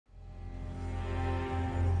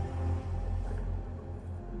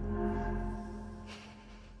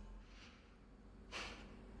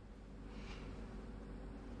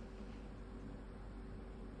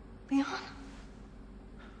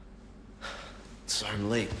Sorry I'm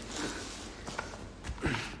late.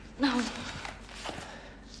 No.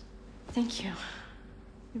 Thank you.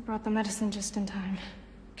 You brought the medicine just in time.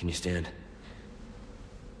 Can you stand?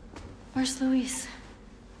 Where's Luis?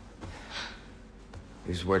 He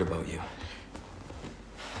was worried about you.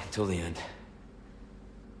 Till the end.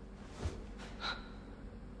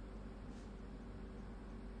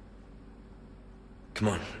 Come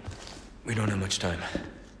on. We don't have much time.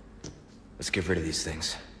 Let's get rid of these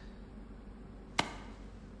things.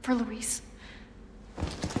 For Luis.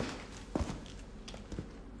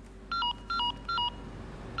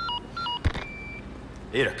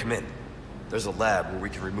 Ada, come in. There's a lab where we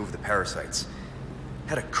can remove the parasites.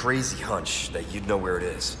 Had a crazy hunch that you'd know where it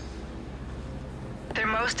is. Their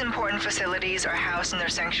most important facilities are housed in their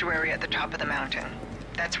sanctuary at the top of the mountain.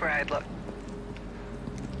 That's where I'd look.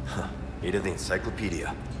 Huh. Ada the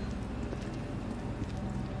encyclopedia.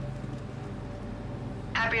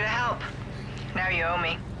 Happy to help. Now you owe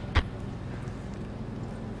me.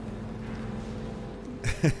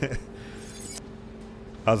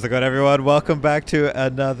 How's it going, everyone? Welcome back to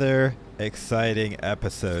another exciting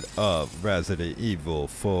episode of Resident Evil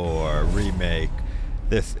 4 Remake.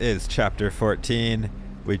 This is Chapter 14.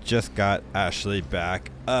 We just got Ashley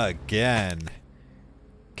back again.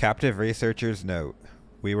 Captive researchers note.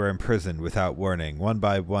 We were imprisoned without warning. One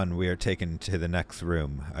by one, we are taken to the next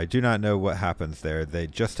room. I do not know what happens there. They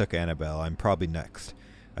just took Annabelle. I'm probably next.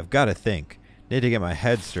 I've got to think. Need to get my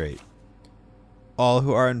head straight. All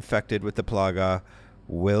who are infected with the plaga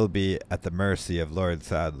will be at the mercy of Lord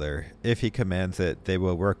Sadler. If he commands it, they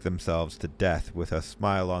will work themselves to death with a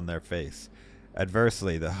smile on their face.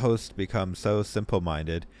 Adversely, the hosts become so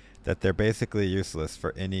simple-minded that they're basically useless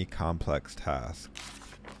for any complex task.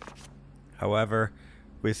 However,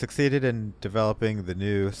 we succeeded in developing the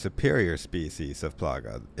new superior species of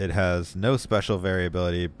plaga. It has no special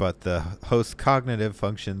variability, but the host's cognitive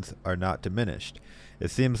functions are not diminished. It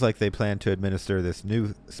seems like they plan to administer this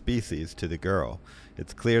new species to the girl.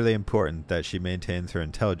 It's clearly important that she maintains her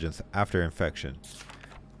intelligence after infection.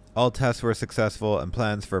 All tests were successful and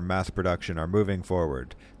plans for mass production are moving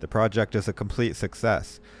forward. The project is a complete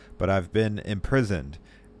success, but I've been imprisoned,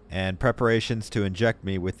 and preparations to inject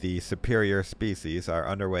me with the superior species are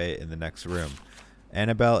underway in the next room.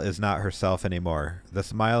 Annabelle is not herself anymore. The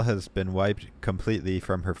smile has been wiped completely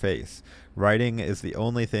from her face. Writing is the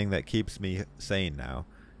only thing that keeps me sane now.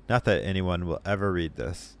 Not that anyone will ever read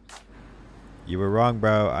this. You were wrong,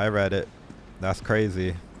 bro. I read it. That's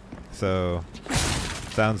crazy. So,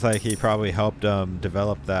 sounds like he probably helped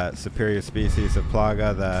develop that superior species of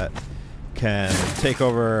plaga that can take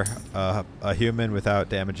over a human without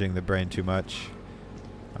damaging the brain too much.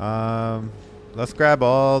 Let's grab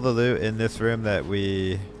all the loot in this room that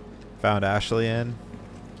we found Ashley in.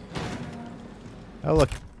 Oh look,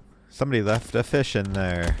 somebody left a fish in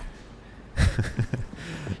there.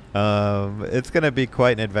 It's gonna be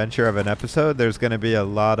quite an adventure of an episode. There's gonna be a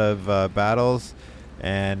lot of battles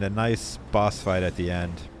and a nice boss fight at the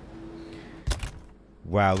end.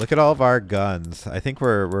 Wow, look at all of our guns. I think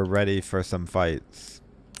we're ready for some fights.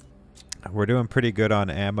 We're doing pretty good on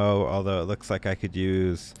ammo, although it looks like I could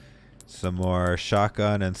use some more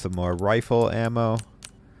shotgun and some more rifle ammo,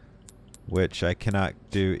 which I cannot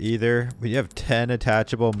do either. We have 10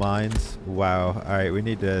 attachable mines. Wow. Alright, we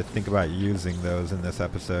need to think about using those in this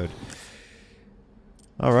episode.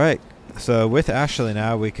 Alright, so with Ashley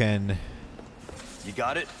now, we can You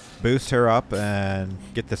got it? boost her up and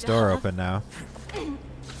get this door open now.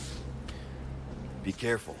 Be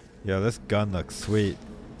careful. Yo, this gun looks sweet.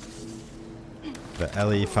 The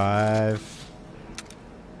LE5.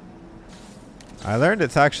 I learned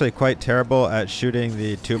it's actually quite terrible at shooting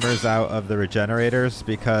the tumors out of the regenerators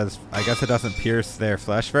because I guess it doesn't pierce their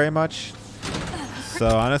flesh very much.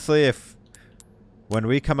 So honestly, when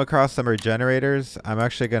we come across some regenerators, I'm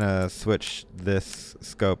actually gonna switch this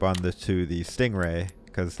scope on to the Stingray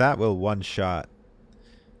because that will one-shot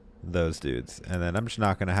those dudes. And then I'm just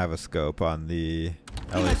not gonna have a scope on the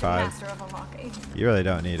LE5. You really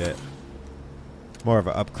don't need it. More of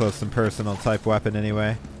an up close and personal type weapon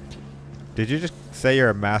anyway. Did you just say you're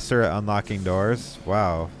a master at unlocking doors?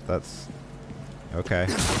 Wow, that's okay.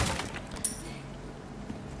 Let's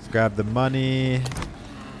grab the money,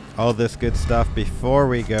 all this good stuff before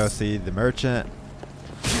we go see the merchant.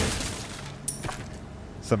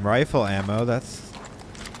 Some rifle ammo, that's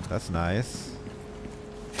nice.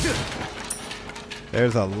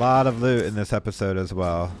 There's a lot of loot in this episode as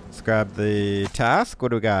well. Let's grab the task.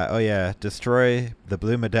 What do we got? Oh yeah, destroy the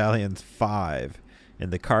Blue Medallions 5 in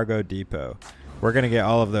the cargo depot. We're gonna get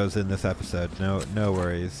all of those in this episode. No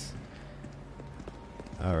worries.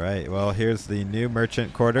 Alright, well here's the new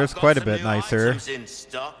merchant quarters. Quite a bit nicer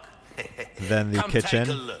than the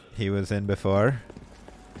kitchen he was in before.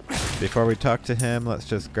 Before we talk to him, let's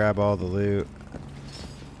just grab all the loot.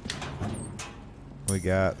 We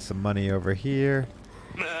got some money over here.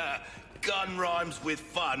 Gun rhymes with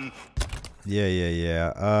fun.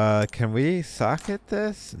 Yeah. Can we socket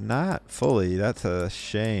this? Not fully. That's a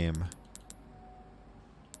shame.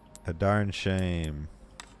 A darn shame.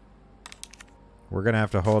 We're gonna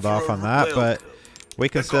have to hold off on that, but we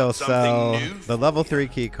can still sell the level 3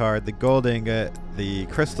 key card, the gold ingot, the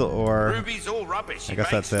crystal ore. Ruby's all rubbish. I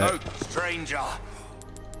guess that's it. Stranger.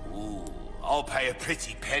 Ooh, I'll pay a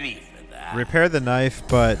pretty penny for that. Repair the knife,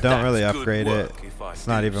 but don't really That's upgrade good it. work, if I It's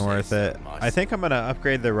not do even say worth so it. myself. I think I'm gonna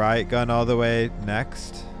upgrade the riot gun all the way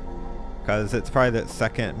next, because it's probably the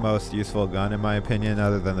second most useful gun in my opinion,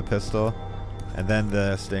 other than the pistol, and then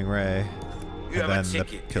the stingray, You and have a then the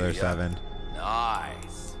ticket, killer do ya? 7.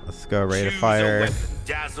 Nice. Let's go rate of Choose a fire. weapon.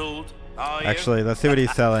 Dazzled, are you? Actually, let's see what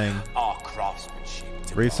he's selling. Our craftsmanship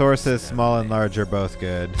demands Resources, no small and less. large, are both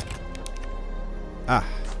good. Ah,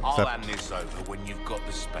 I'll except hand this over when you've got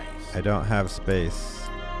the space. I don't have space.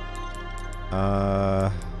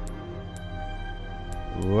 Well,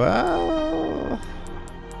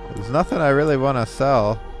 there's nothing I really want to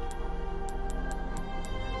sell.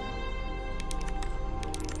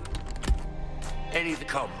 Any to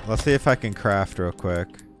come. Let's see if I can craft real quick.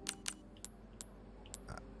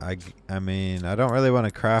 I mean, I don't really want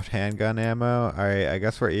to craft handgun ammo. Alright, I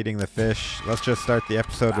guess we're eating the fish. Let's just start the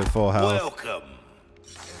episode with full health. Welcome.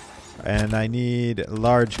 And I need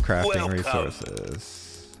large crafting Welcome.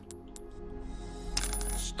 resources.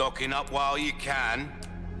 Stocking up while you can.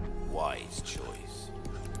 Wise choice.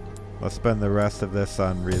 Let's spend the rest of this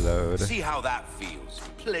on reload. See how that feels.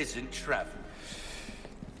 Pleasant travel.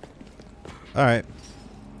 Alright.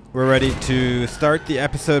 We're ready to start the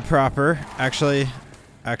episode proper. Actually,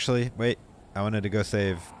 wait. I wanted to go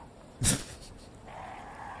save.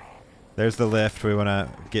 There's the lift we want to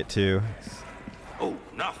get to. Oh,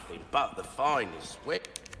 nothing but the finest. Wait.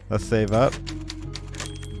 Let's save up.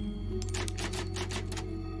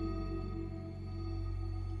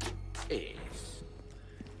 Yes.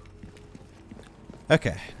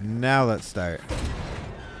 Okay, now let's start.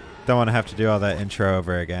 Don't want to have to do all that intro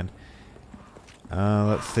over again.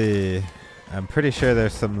 Let's see. I'm pretty sure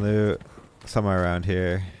there's some loot somewhere around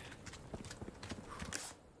here.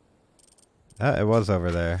 It was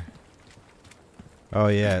over there. Oh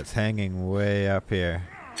yeah, it's hanging way up here.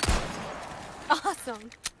 Awesome.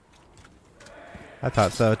 I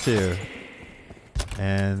thought so too.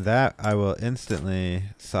 And that I will instantly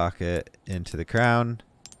socket into the crown.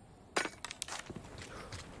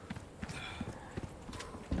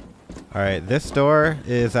 Alright, this door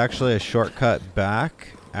is actually a shortcut back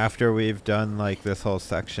after we've done like this whole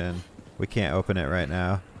section. We can't open it right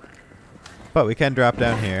now. But we can drop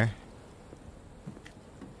down here.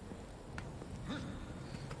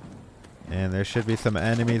 And there should be some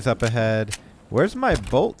enemies up ahead. Where's my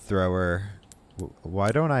bolt thrower?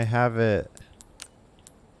 Why don't I have it?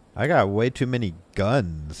 I got way too many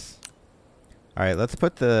guns. Alright, let's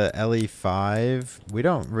put the LE5. We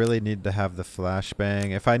don't really need to have the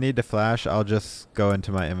flashbang. If I need to flash, I'll just go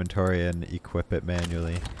into my inventory and equip it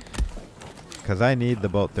manually. Because I need the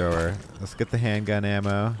bolt thrower. Let's get the handgun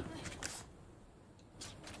ammo.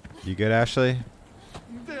 You good, Ashley?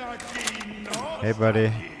 Hey,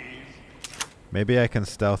 buddy. Maybe I can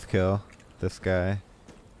stealth kill this guy.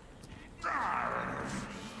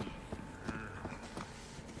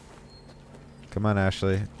 Come on,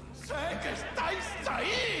 Ashley.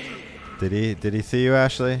 Did he see you,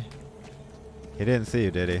 Ashley? He didn't see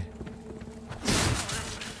you, did he?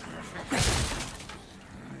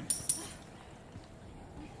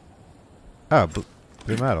 Oh,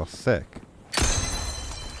 blue metal, sick.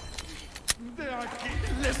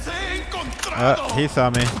 He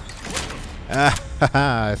saw me.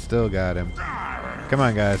 I still got him. Come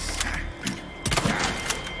on, guys.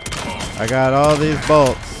 I got all these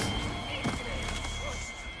bolts.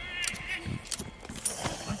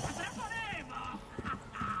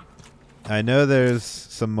 I know there's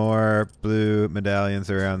some more blue medallions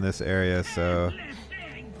around this area, so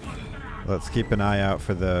let's keep an eye out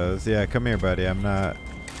for those. Yeah, come here, buddy. I'm not...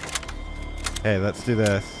 Hey, let's do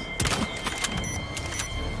this.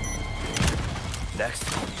 Next.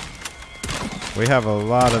 We have a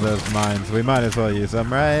lot of those mines. We might as well use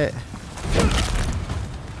them, right?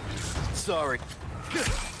 Sorry.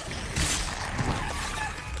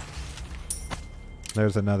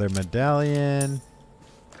 There's another medallion.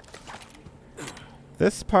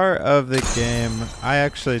 This part of the game, I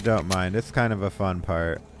actually don't mind. It's kind of a fun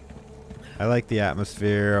part. I like the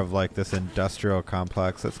atmosphere of like this industrial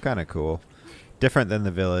complex. It's kind of cool. Different than the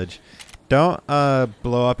village. Don't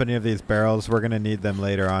blow up any of these barrels. We're going to need them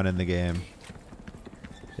later on in the game.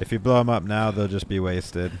 If you blow them up now, they'll just be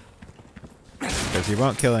wasted. Because you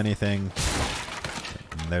won't kill anything.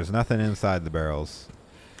 And there's nothing inside the barrels.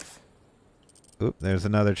 Oop, there's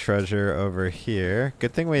another treasure over here.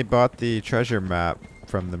 Good thing we bought the treasure map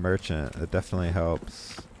from the merchant. It definitely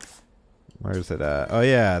helps. Where's it at? Oh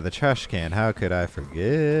yeah, the trash can. How could I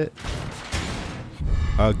forget?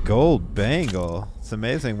 A gold bangle. It's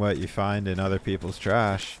amazing what you find in other people's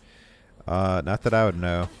trash. Not that I would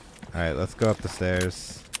know. Alright, let's go up the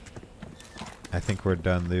stairs. I think we're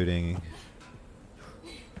done looting.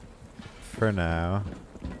 For now.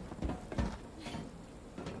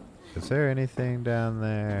 Is there anything down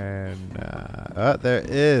there? Nah. Oh, there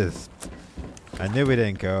is! I knew we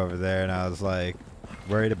didn't go over there, and I was like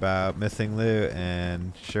worried about missing loot,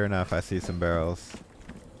 and sure enough, I see some barrels.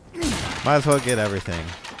 Might as well get everything.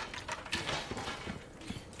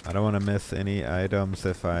 I don't want to miss any items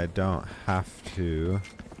if I don't have to.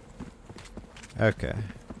 Okay.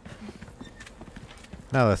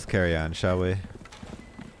 Now let's carry on, shall we?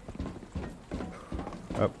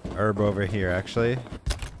 Oh, herb over here, actually.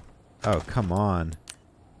 Oh, come on.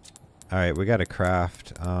 Alright, we gotta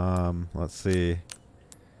craft. Let's see.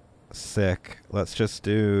 Sick. Let's just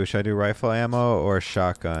do... Should I do rifle ammo or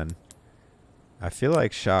shotgun? I feel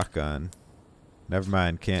like shotgun. Never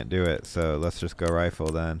mind, can't do it, so let's just go rifle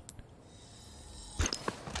then.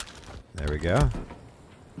 There we go.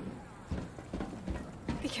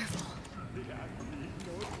 Be careful.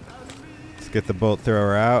 Let's get the bolt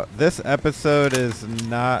thrower out. This episode is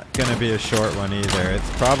not going to be a short one either. It's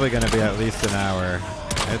probably going to be at least an hour.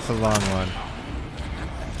 It's a long one.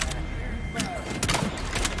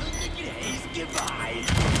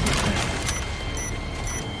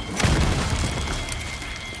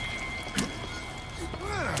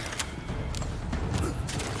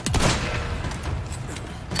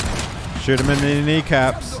 Shoot him in the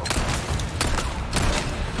kneecaps.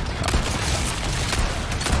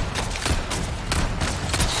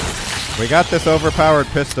 We got this overpowered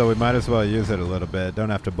pistol. We might as well use it a little bit.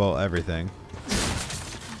 Don't have to bolt everything.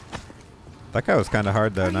 That guy was kind of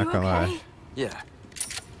hard though, not gonna lie. Yeah.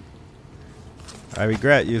 I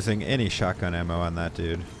regret using any shotgun ammo on that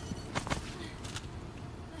dude.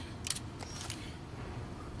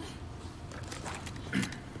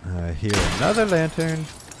 Here, another lantern.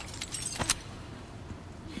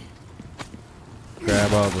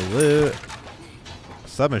 Grab all the loot.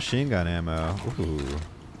 Submachine gun ammo. Ooh.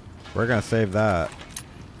 We're gonna save that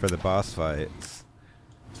for the boss fights.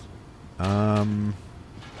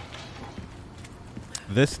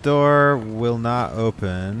 This door will not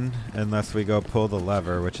open unless we go pull the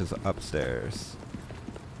lever, which is upstairs.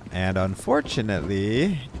 And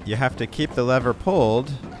unfortunately, you have to keep the lever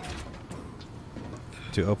pulled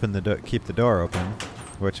to open the keep the door open,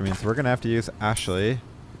 which means we're gonna have to use Ashley.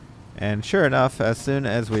 And sure enough, as soon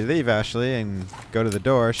as we leave Ashley and go to the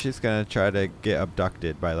door, she's gonna try to get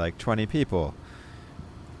abducted by like 20 people.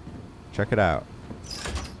 Check it out.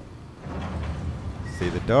 See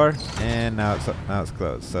the door, and now it's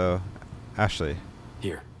closed. So, Ashley.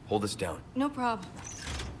 Here, hold this down. No problem.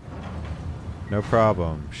 No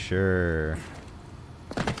problem. Sure.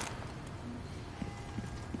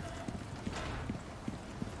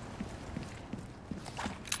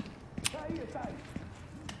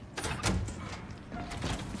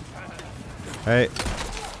 Hey.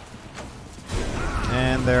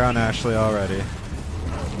 And they're on Ashley already.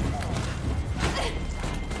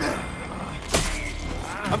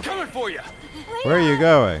 I'm coming for you. Where are you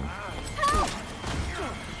going?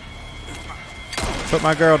 Put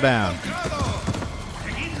my girl down.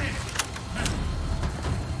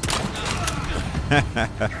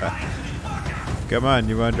 Come on,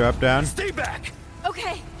 you want to drop down? Stay back.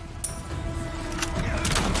 Okay.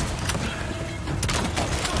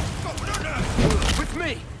 With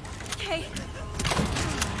me. Okay.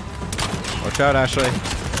 Watch out, Ashley.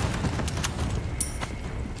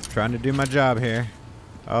 Trying to do my job here.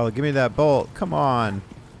 Oh, give me that bolt. Come on.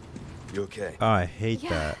 You okay? Oh, I hate Yeah.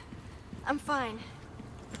 that. I'm fine.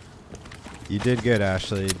 You did good,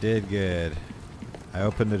 Ashley. You did good. I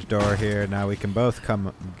opened the door here. Now we can both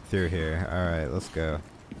come through here. All right, let's go.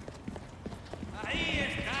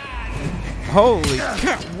 Holy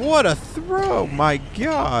cow. What a throw. My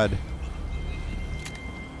God.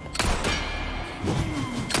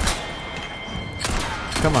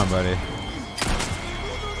 Come on, buddy.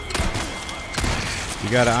 You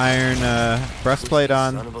got an iron breastplate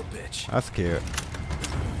on. Son of a bitch. That's cute.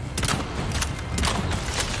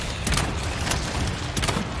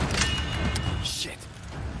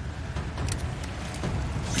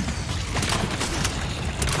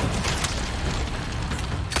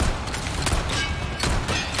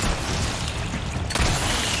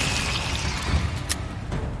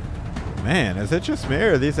 Man, is it just me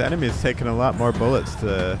or are these enemies taking a lot more bullets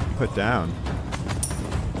to put down?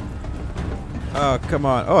 Oh, come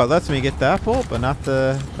on. Oh, it lets me get that bolt, but not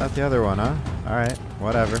the other one, huh? Alright,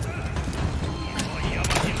 whatever.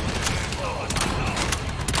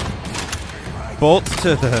 Bolts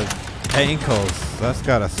to the ankles. That's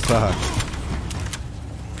gotta suck.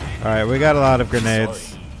 Alright, we got a lot of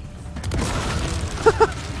grenades.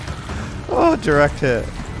 Oh, direct hit.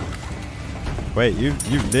 Wait, you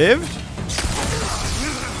lived?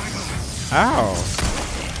 Ow.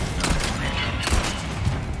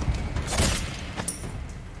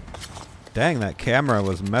 Dang, that camera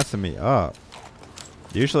was messing me up.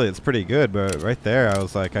 Usually it's pretty good, but right there I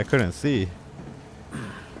was like, I couldn't see.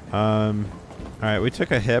 Alright, we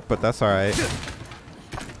took a hit, but that's alright.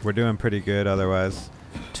 We're doing pretty good otherwise.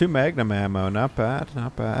 2 magnum ammo, not bad,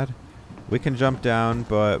 not bad. We can jump down,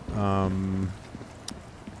 but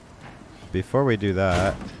before we do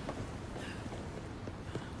that,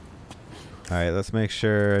 alright, let's make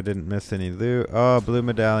sure I didn't miss any loot. Oh, blue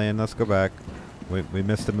medallion, let's go back. We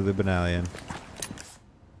missed a blue medallion.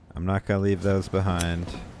 I'm not gonna leave those behind.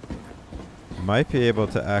 Might be able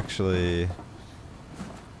to actually...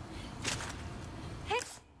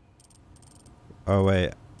 Oh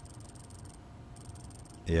wait.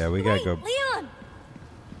 Yeah, we gotta go... Leon!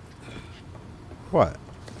 What?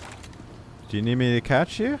 Do you need me to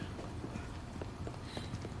catch you?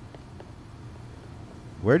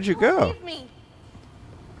 Where'd you go? Leave me.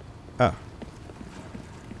 Oh.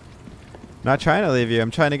 Not trying to leave you.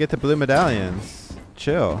 I'm trying to get the blue medallions.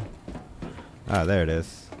 Chill. Ah, there it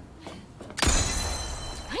is.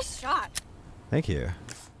 Nice shot. Thank you.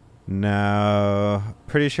 Now,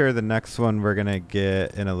 pretty sure the next one we're going to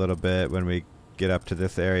get in a little bit when we get up to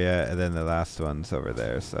this area, and then the last one's over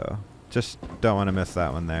there. So just don't want to miss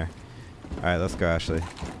that one there. All right, let's go, Ashley.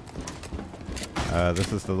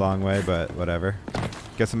 This is the long way, but whatever.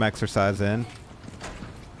 Get some exercise in.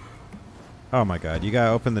 Oh my god, you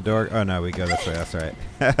gotta open the door. Oh no, we go this way, that's right.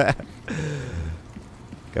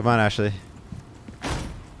 Come on, Ashley.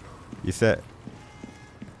 You sit.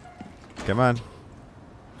 Come on.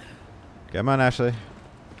 Come on, Ashley.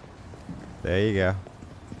 There you go.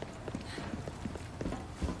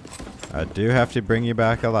 I do have to bring you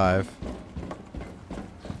back alive.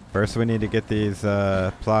 First we need to get these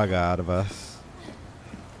plaga out of us.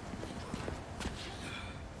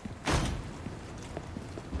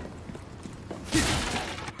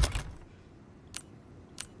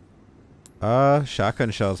 Shotgun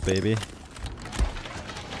shells, baby.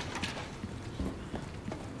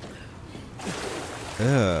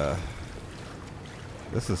 Ugh.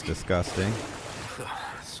 This is disgusting.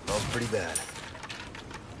 Smells pretty bad.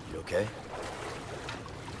 You okay?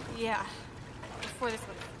 Yeah. Before this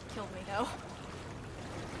would have killed me, though.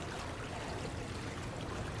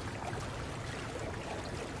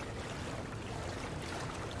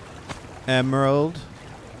 Emerald.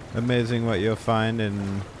 Amazing what you'll find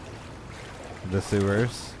in the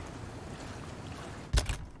sewers.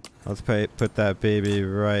 Let's put that baby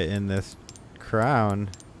right in this crown.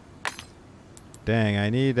 Dang,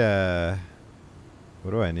 I need a...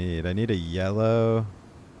 What do I need? I need a yellow.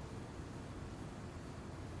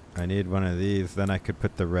 I need one of these, then I could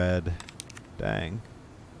put the red. Dang.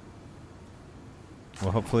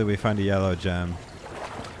 Well, hopefully we find a yellow gem.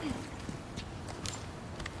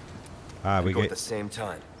 Ah, we go get at the same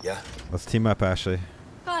time, yeah? Let's team up, Ashley.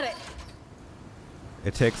 Got it.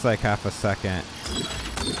 It takes like half a second.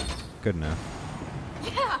 Good enough.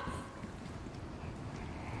 Yeah.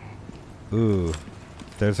 Ooh.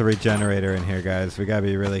 There's a regenerator in here, guys. We gotta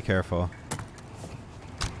be really careful.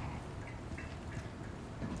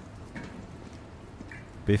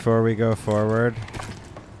 Before we go forward,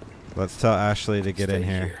 let's tell Ashley to get in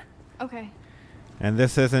here. Okay. And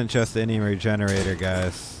this isn't just any regenerator,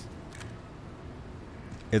 guys.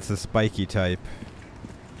 It's a spiky type.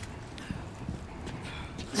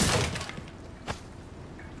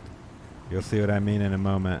 You'll see what I mean in a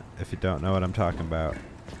moment if you don't know what I'm talking about.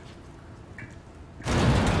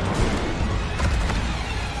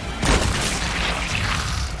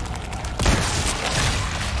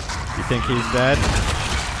 You think he's dead?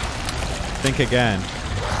 Think again.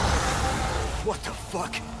 What the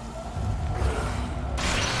fuck?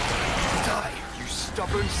 Die, you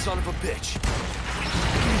stubborn son of a bitch.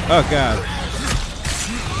 Oh god.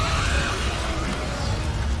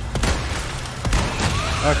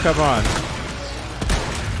 Oh, come on.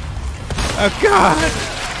 Oh god!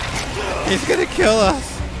 He's gonna kill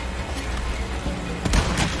us!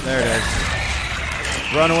 There it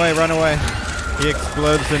is. Run away, run away. He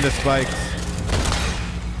explodes into spikes.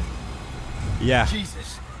 Yeah.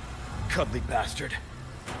 Jesus. Cuddly bastard.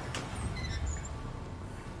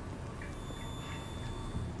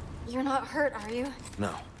 You're not hurt, are you?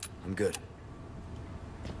 No, I'm good.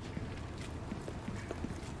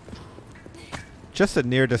 Just a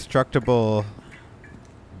near destructible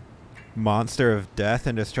monster of death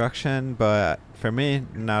and destruction, but for me,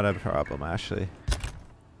 not a problem, actually.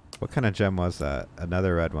 What kind of gem was that?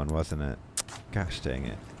 Another red one, wasn't it? Gosh dang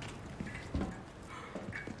it.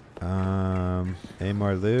 Any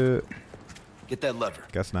more loot? Get that lever.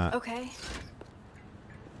 Guess not. Okay.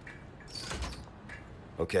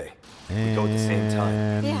 Okay. We go at the same time.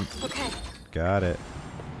 And Yeah, okay. got it.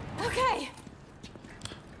 Okay!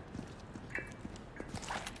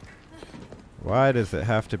 Why does it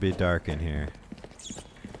have to be dark in here?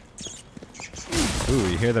 Ooh,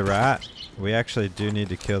 you hear the rat? We actually do need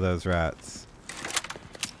to kill those rats.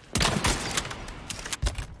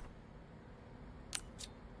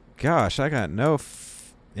 Gosh, I got no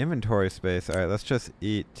inventory space. Alright, let's just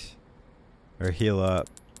eat. Or heal up.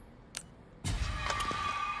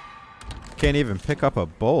 Can't even pick up a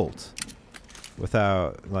bolt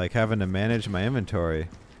without like having to manage my inventory.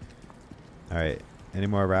 Alright, any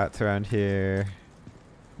more rats around here?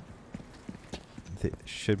 There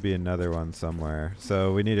should be another one somewhere.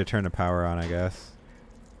 So we need to turn the power on, I guess.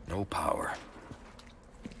 No power.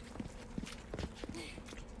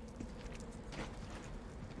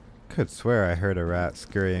 Could swear I heard a rat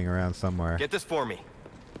scurrying around somewhere. Get this for me.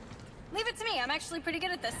 Leave it to me. I'm actually pretty good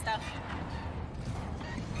at this stuff.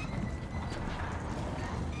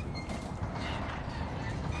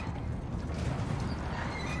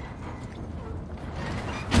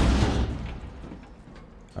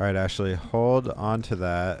 Alright, Ashley, hold on to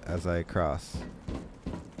that as I cross.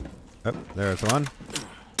 Oh, there's one.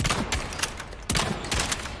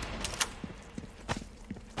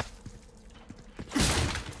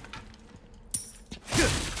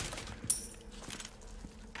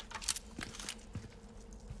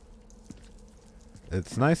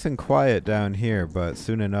 It's nice and quiet down here, but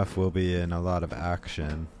soon enough we'll be in a lot of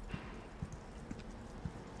action.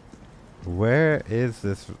 Where is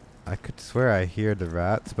this? I could swear I hear the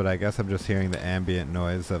rats, but I guess I'm just hearing the ambient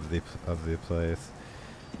noise of the place.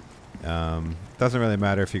 Doesn't really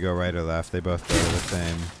matter if you go right or left. They both go to the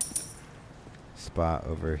same spot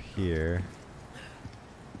over here.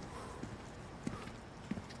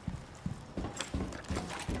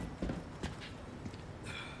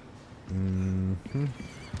 Mm-hmm.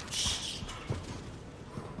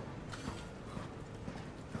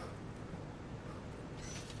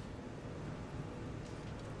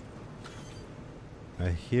 I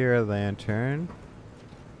hear a lantern.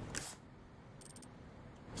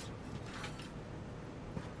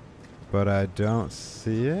 But I don't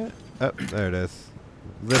see it. Oh, there it is.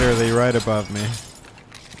 Literally right above me.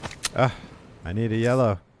 Ah, I need a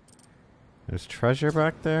yellow. There's treasure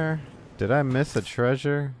back there? Did I miss a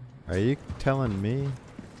treasure? Are you telling me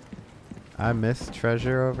I missed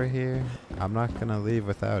treasure over here? I'm not gonna leave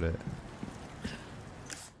without it.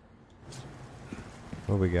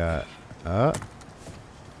 What we got?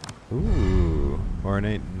 Ooh,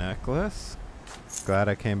 ornate necklace. Glad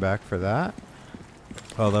I came back for that.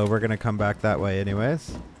 Although we're gonna come back that way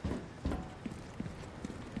anyways.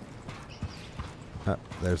 Oh,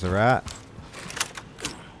 there's a rat.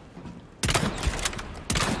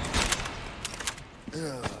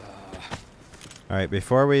 Alright,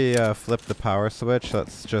 before we flip the power switch,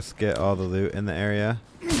 let's just get all the loot in the area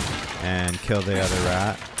and kill the other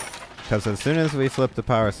rat. Because as soon as we flip the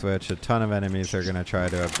power switch, a ton of enemies are going to try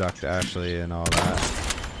to abduct Ashley and all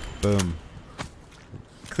that. Boom.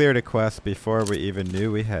 Cleared a quest before we even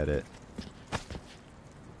knew we had it.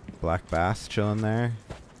 Black bass chilling there.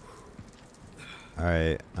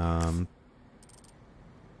 Alright, I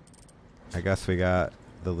guess we got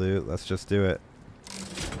the loot. Let's just do it.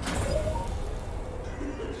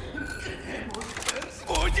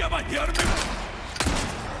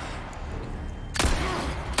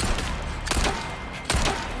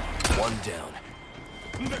 One down.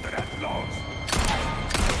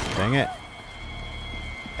 Dang it.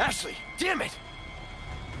 Ashley, damn it!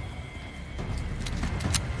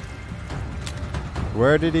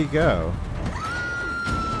 Where did he go?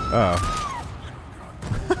 Oh.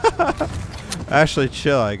 Ashley,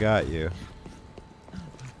 chill, I got you.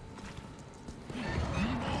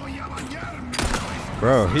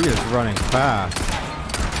 Bro, he is running fast.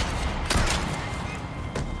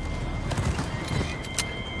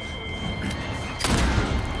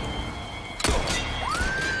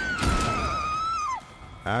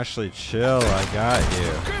 Ashley, chill, I got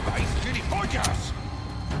you.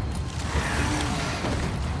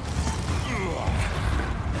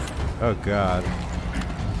 Oh god.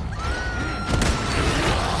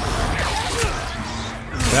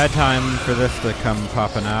 Bad time for this to come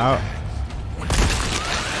popping out.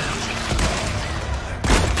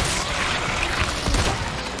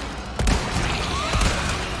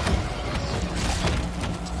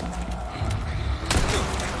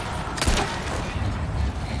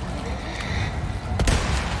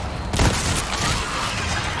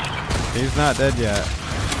 He's not dead yet.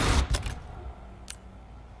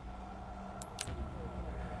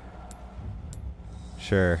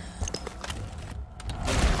 Sure.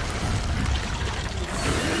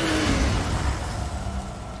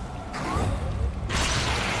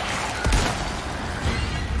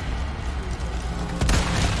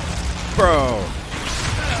 Bro.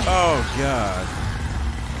 Oh, God.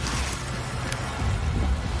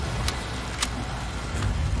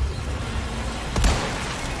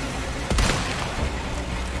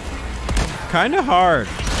 Kinda hard.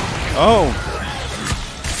 Oh.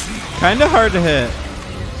 Kinda hard to hit.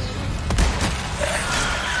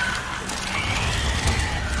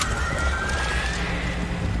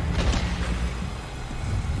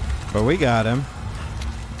 But we got him.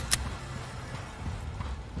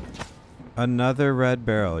 Another red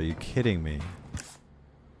barrel. Are you kidding me?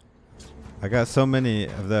 I got so many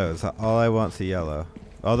of those. All I want's a yellow.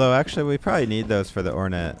 Although, actually, we probably need those for the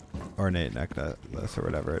ornate necklace or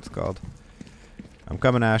whatever it's called. I'm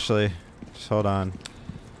coming, Ashley. Just hold on.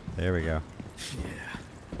 There we go. Yeah.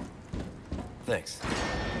 Thanks.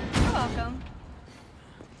 You're welcome.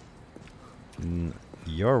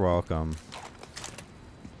 You're welcome.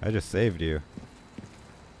 I just saved you.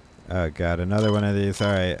 Oh god, another one of these.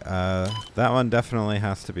 Alright, that one definitely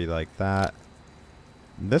has to be like that.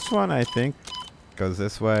 This one, I think, goes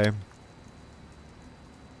this way.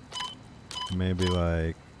 Maybe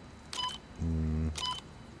like...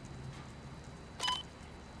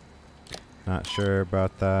 Not sure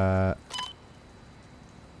about that.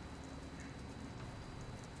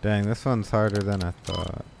 Dang, this one's harder than I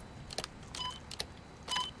thought.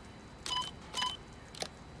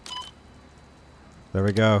 There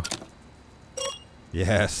we go.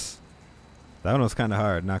 Yes. That one was kind of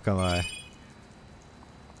hard, not gonna lie.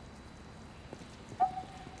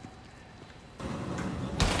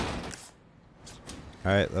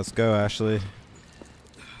 Alright, let's go, Ashley.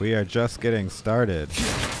 We are just getting started.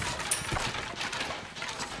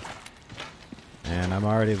 And I'm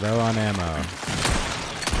already low on ammo.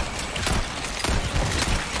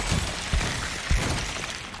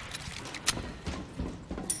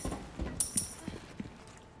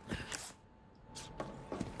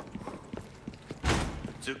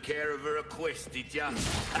 Took care of her request, did ya?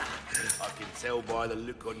 I can tell by the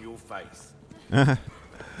look on your face.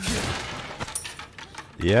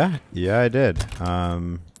 Yeah, I did.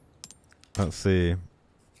 Let's see.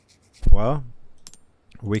 Well,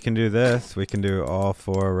 we can do this. We can do all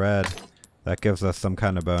 4 red. That gives us some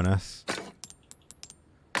kind of bonus.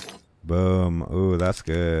 Boom. Ooh, that's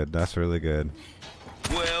good. That's really good.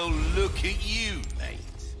 Well, look at you, mate.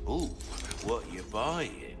 Ooh, what you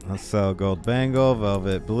buying? Let's sell gold bangle,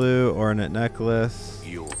 velvet blue, ornate necklace.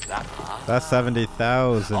 You're that high. That's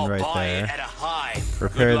 70,000 I'll right buy there. it at a high.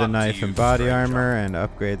 Repair Good the luck knife to you, and body stranger. armor and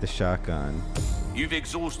upgrade the shotgun. You've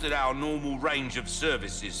exhausted our normal range of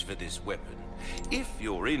services for this weapon. If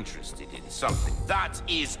you're interested in something that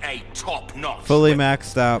is a top-notch Fully weapon,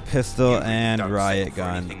 maxed out pistol you really and don't riot settle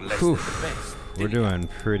for gun. anything less Whew. than the best, do We're you? doing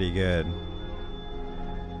pretty good.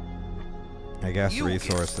 I guess You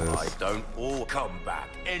resources. I don't all come back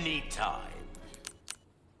anytime.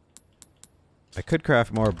 I could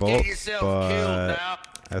craft more Get bolts, yourself killed but now.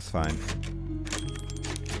 that's fine.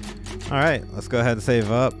 Alright, let's go ahead and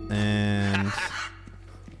save up and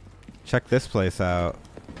check this place out.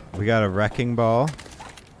 We got a wrecking ball.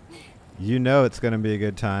 You know it's going to be a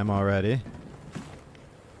good time already.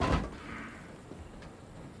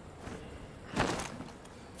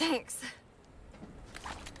 Thanks.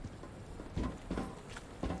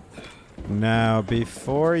 Now,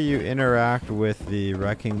 before you interact with the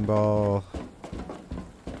wrecking ball,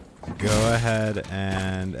 go ahead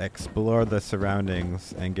and explore the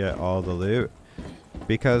surroundings and get all the loot.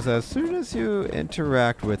 Because as soon as you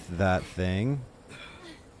interact with that thing,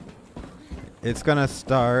 it's gonna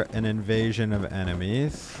start an invasion of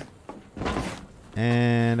enemies.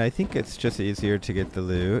 And I think it's just easier to get the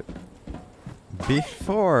loot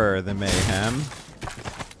before the mayhem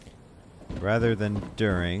rather than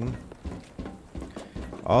during.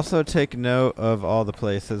 Also take note of all the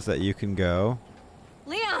places that you can go.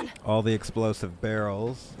 Leon! All the explosive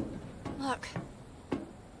barrels. Look.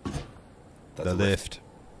 That's The a lift.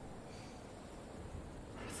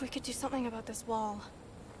 If we could do something about this wall.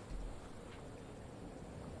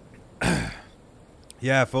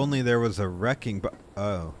 Yeah, if only there was a wrecking but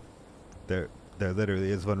oh. There literally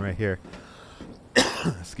is one right here.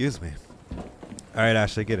 Excuse me. Alright,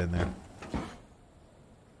 Ashley, get in there.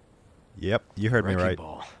 Yep, you heard me right.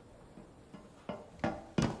 Ball.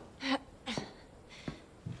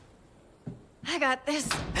 I got this.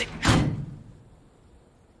 Hey.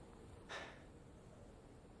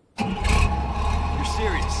 You're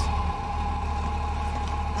serious?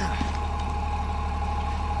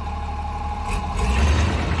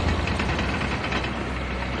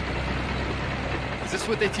 Is this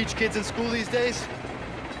what they teach kids in school these days?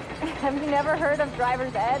 Have you never heard of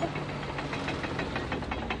driver's ed?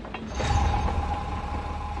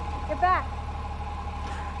 Get back.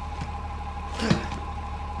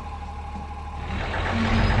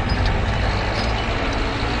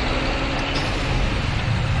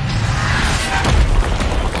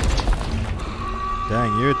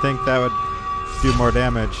 Dang, you would think that would do more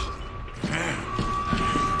damage.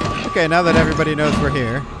 Okay, now that everybody knows we're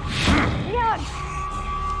here.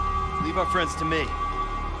 Leave our friends to me.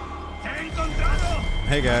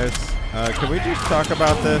 Hey guys, can we just talk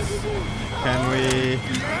about this? Can we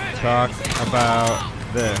talk about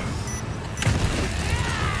this?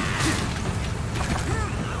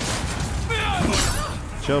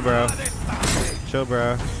 Chill, bro. Chill,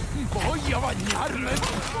 bro.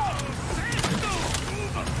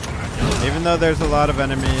 Even though there's a lot of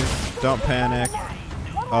enemies, don't panic.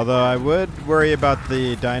 Although I would worry about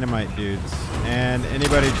the dynamite dudes and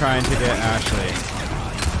anybody trying to get Ashley.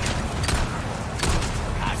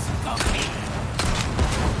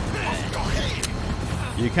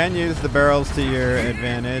 You can use the barrels to your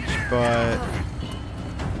advantage, but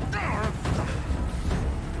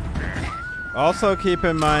also keep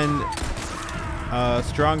in mind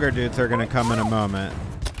stronger dudes are going to come in a moment.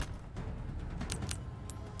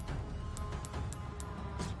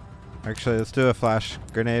 Actually, let's do a flash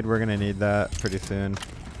grenade. We're going to need that pretty soon.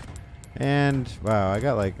 And, wow, I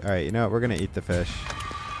got like... Alright, you know what? We're going to eat the fish.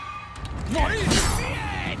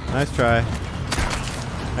 Nice try.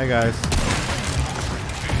 Hey, guys.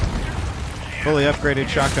 Fully upgraded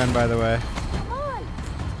shotgun, by the way.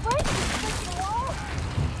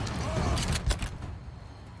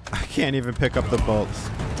 I can't even pick up the bolts.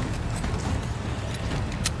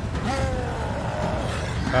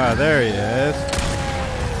 Ah, there he is.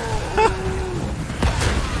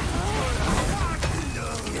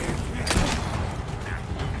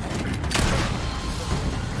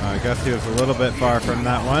 I guess he was a little bit far from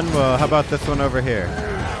that one. Well, how about this one over here?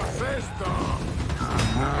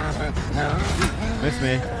 Miss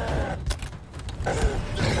me.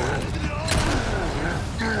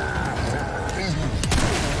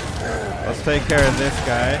 Let's take care of this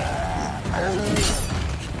guy.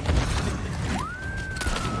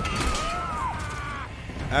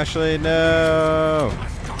 Ashley, no!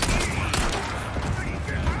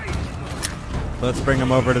 Let's bring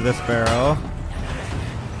him over to this barrel.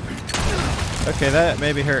 Okay, that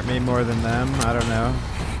maybe hurt me more than them. I don't know.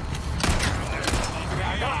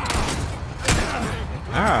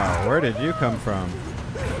 Ow, where did you come from?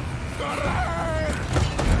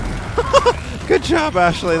 Good job,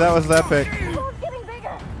 Ashley. That was epic. Getting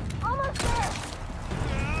bigger. Almost there.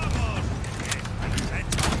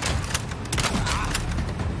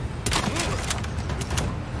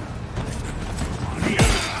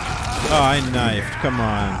 Oh, I knifed. Come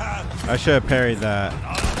on. I should have parried that.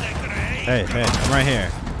 Hey, hey, I'm right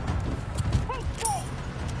here.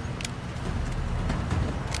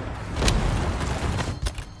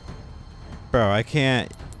 Bro, I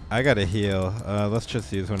can't. I gotta heal. Let's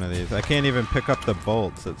just use one of these. I can't even pick up the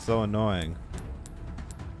bolts. It's so annoying.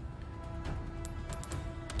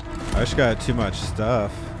 I just got too much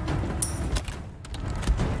stuff.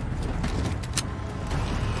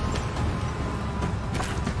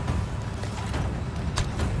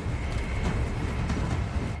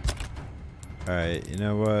 Alright, you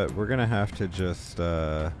know what? We're gonna have to just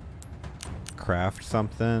craft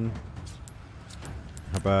something.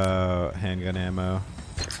 How about handgun ammo?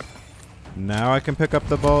 Now I can pick up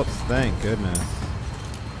the bolts? Thank goodness.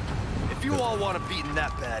 If you all want to beaten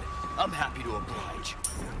that bad, I'm happy to oblige.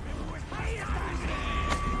 Here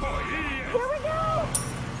we go.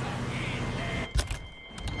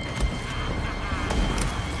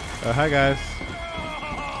 Oh, hi guys.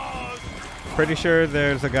 Pretty sure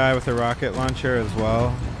there's a guy with a rocket launcher as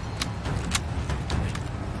well.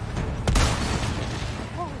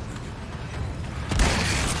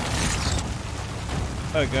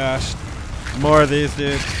 Oh gosh. More of these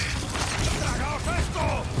dudes.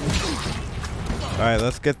 Alright,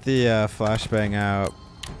 let's get the flashbang out.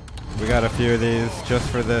 We got a few of these just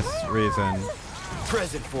for this reason.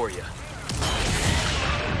 Present for you.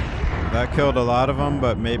 That killed a lot of them,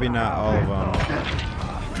 but maybe not all of them.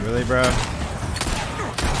 Really, bro?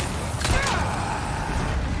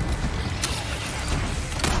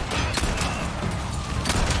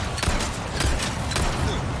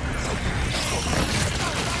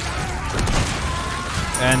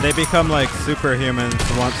 And they become like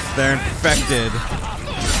superhumans once they're infected.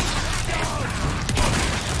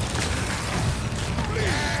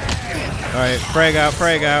 Alright, frag out,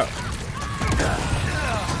 frag out.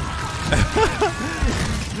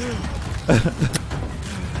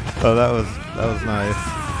 Oh, that was nice.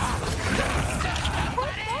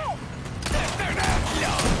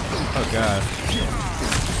 Oh god.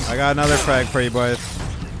 I got another frag for you boys.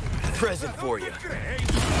 Present for you.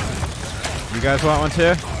 You guys want one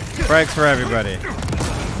too? Frags for everybody.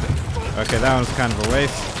 Okay, that one's kind of a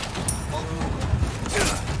waste.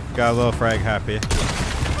 Got a little frag happy.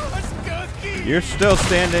 You're still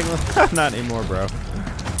standing. Not anymore, bro.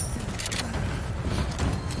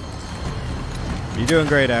 You're doing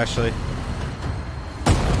great, Ashley.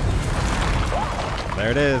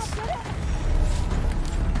 There it is.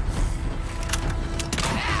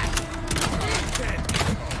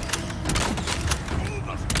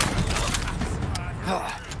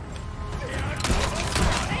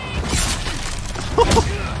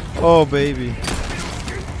 Oh, baby.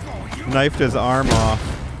 Knifed his arm off.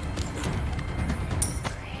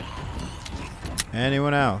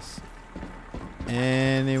 Anyone else?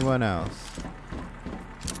 Anyone else?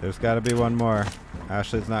 There's got to be one more.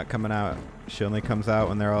 Ashley's not coming out. She only comes out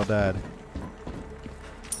when they're all dead.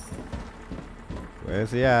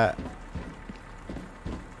 Where's he at?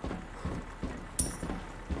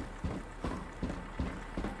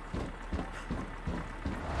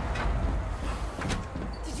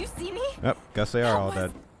 Did you see me? Yep, guess they are all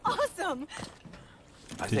dead. Awesome.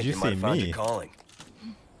 Did you see me? Calling.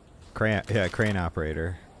 Crane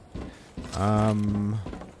operator.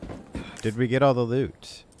 Did we get all the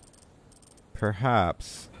loot?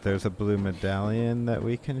 Perhaps there's a blue medallion that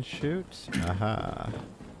we can shoot. Aha.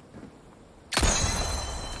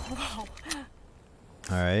 Wow.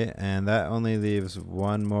 Alright, and that only leaves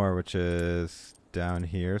one more, which is down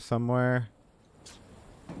here somewhere.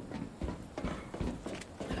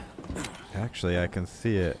 Actually, I can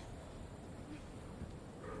see it.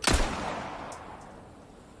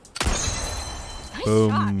 Nice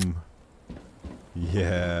Boom. shot.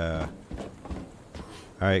 Yeah.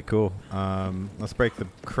 Alright, cool. Let's break the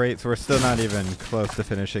crates. We're still not even close to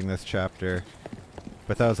finishing this chapter.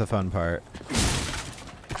 But that was a fun part.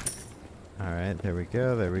 Alright, there we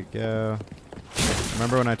go, there we go.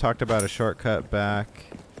 Remember when I talked about a shortcut back?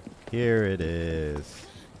 Here it is.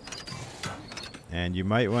 And you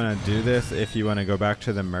might want to do this if you want to go back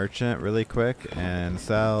to the merchant really quick and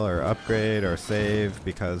sell or upgrade or save,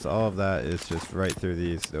 because all of that is just right through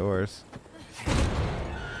these doors.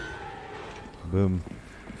 Boom.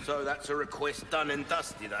 So that's a request done and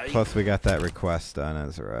dusted, eh? Plus we got that request done,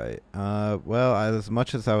 as right. Well, as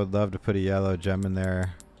much as I would love to put a yellow gem in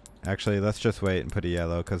there, actually let's just wait and put a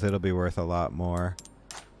yellow, because it'll be worth a lot more.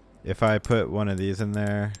 If I put one of these in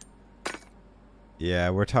there, yeah,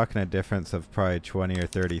 we're talking a difference of probably 20 or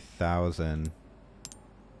 30,000.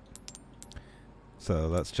 So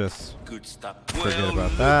let's just Good stuff. forget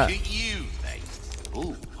about that. Look at you, mate.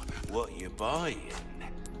 Ooh, what you buying?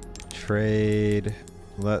 Trade.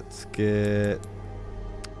 Let's get...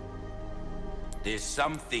 There's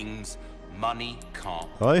some things money can't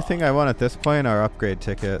The only buy. thing I want at this point are upgrade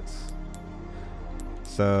tickets.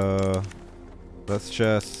 So let's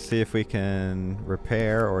just see if we can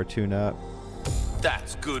repair or tune up.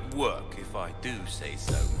 That's good work, if I do say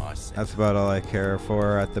so myself. That's about all I care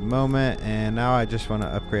for at the moment, and now I just want to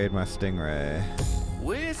upgrade my Stingray.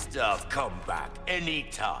 We're stuff come back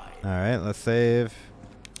anytime. Alright, let's save.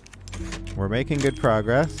 We're making good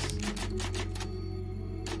progress.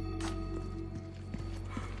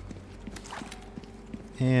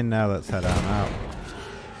 And now let's head on out.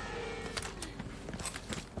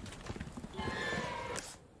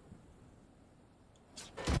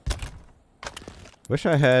 Wish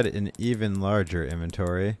I had an even larger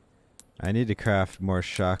inventory. I need to craft more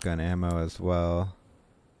shotgun ammo as well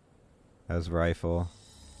as rifle.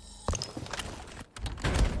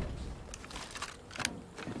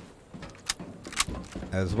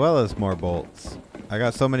 As well as more bolts. I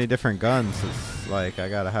got so many different guns, it's like I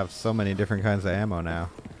gotta have so many different kinds of ammo now.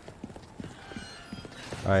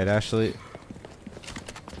 Alright, Ashley.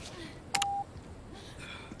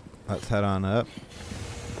 Let's head on up.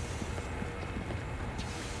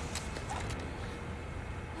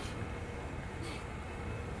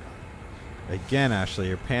 Again, Ashley,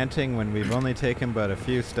 you're panting when we've only taken but a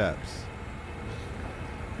few steps.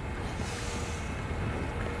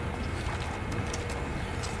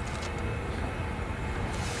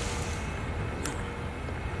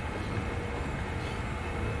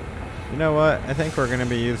 know what? I think we're gonna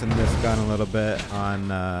be using this gun a little bit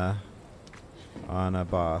on a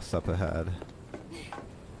boss up ahead.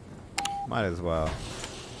 Might as well.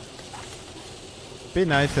 Be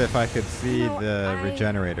nice if I could see the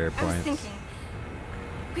regenerator I was points. thinking,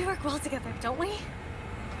 we work well together, don't we?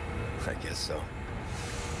 I guess so.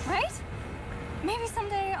 Right? Maybe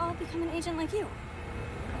someday I'll become an agent like you.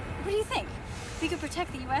 What do you think? We could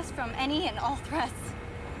protect the U.S. from any and all threats.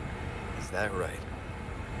 Is that right?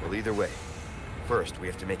 Well, either way. First, we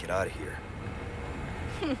have to make it out of here.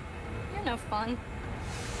 You're no fun.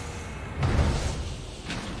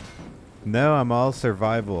 No, I'm all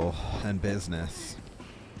survival and business.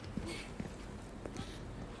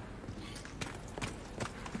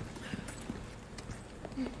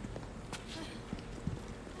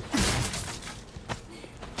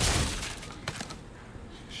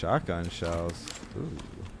 Shotgun shells. Ooh,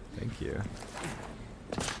 thank you.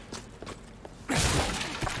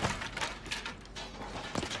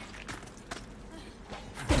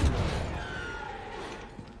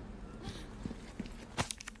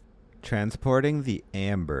 Transporting the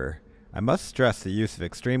amber. I must stress the use of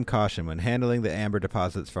extreme caution when handling the amber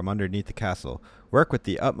deposits from underneath the castle. Work with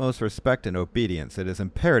the utmost respect and obedience. It is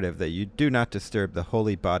imperative that you do not disturb the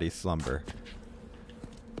holy body's slumber.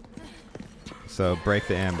 So, break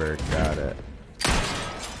the amber. Got it.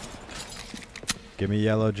 Give me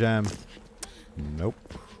yellow gem. Nope.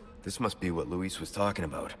 This must be what Luis was talking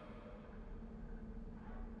about.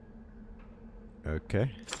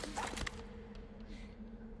 Okay.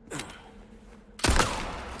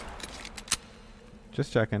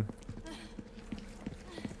 Just checking.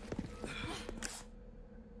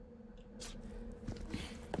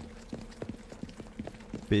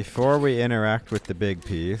 Before we interact with the big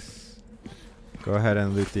piece, go ahead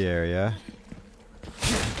and loot the area.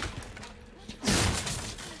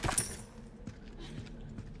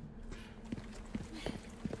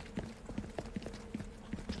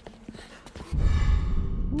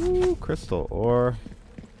 Ooh, crystal ore.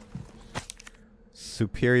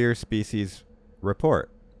 Superior species report.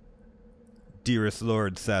 Dearest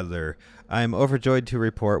Lord Sadler, I am overjoyed to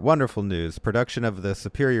report wonderful news. Production of the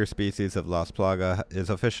superior species of Las Plaga is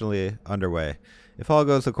officially underway. If all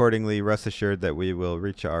goes accordingly, rest assured that we will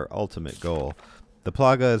reach our ultimate goal. The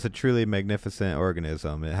Plaga is a truly magnificent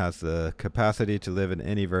organism. It has the capacity to live in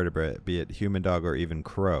any vertebrate, be it human, dog, or even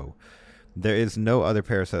crow. There is no other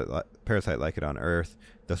parasite like it on Earth.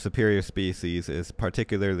 The superior species is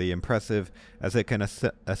particularly impressive as it can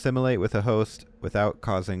assimilate with a host without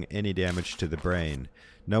causing any damage to the brain.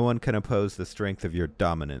 No one can oppose the strength of your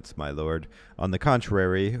dominance, my lord. On the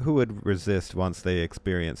contrary, who would resist once they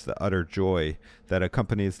experience the utter joy that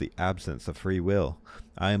accompanies the absence of free will?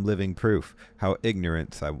 I am living proof how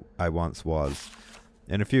ignorant I once was.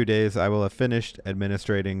 In a few days, I will have finished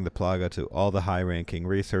administrating the Plaga to all the high-ranking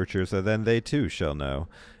researchers, and then they too shall know.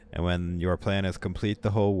 And when your plan is complete,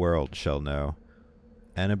 the whole world shall know.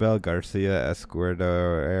 Annabelle Garcia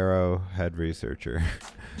Escudero, head researcher.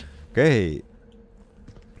 Great.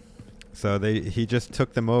 So he just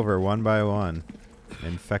took them over one by one,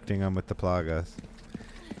 infecting them with the Plagas.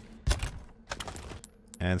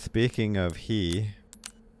 And speaking of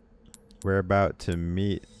we're about to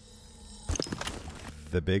meet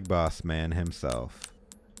the big boss man himself.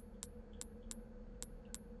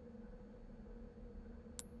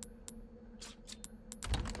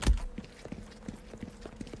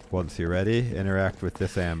 Once you're ready, interact with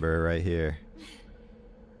this amber right here.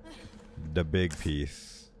 The big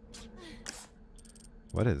piece.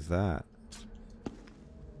 What is that?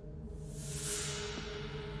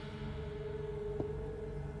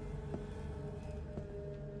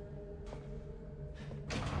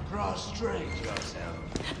 Prostrate yourself.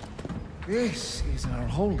 This is our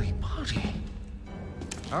holy body.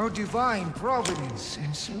 Our divine providence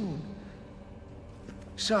ensued.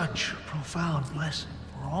 Such a profound blessing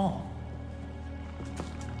for all.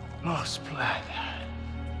 Los Plaga.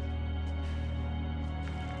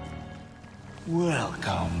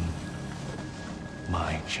 Welcome,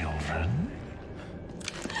 my children.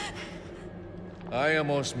 I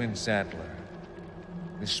am Osman Sattler,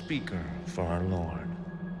 the speaker for our Lord.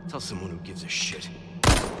 Tell someone who gives a shit.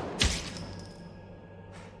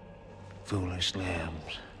 Foolish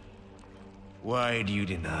lambs. Why do you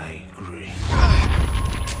deny grace?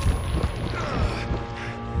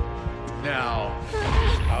 Now,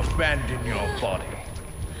 abandon your body.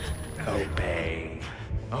 Obey.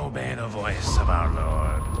 Obey the voice of our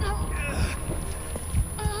Lord.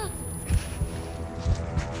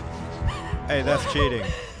 Hey, that's cheating.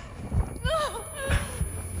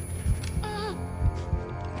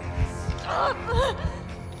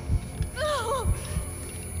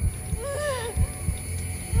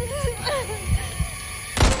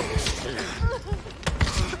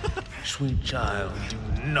 sweet child, do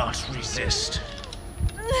not resist.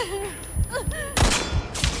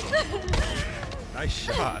 Nice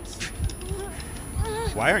shots.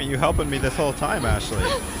 Why aren't you helping me this whole time, Ashley?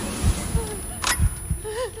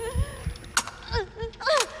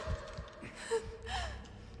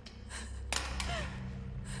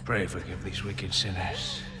 Pray forgive these wicked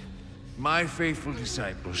sinners. My faithful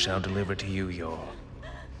disciples shall deliver to you your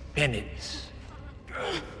penance.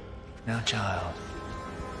 Now, child,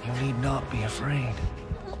 you need not be afraid.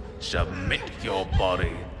 Submit your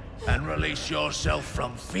body and release yourself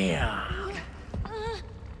from fear.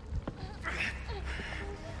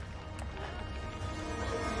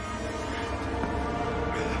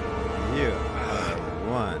 You are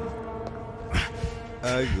one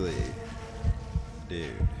ugly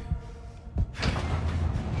dude.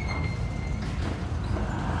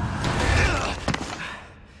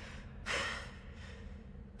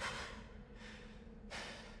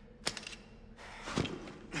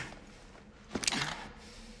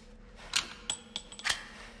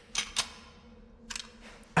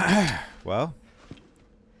 Well,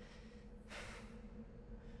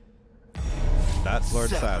 that's Lord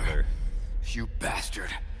Sadler. You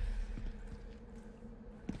bastard.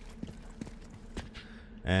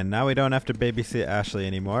 And now we don't have to babysit Ashley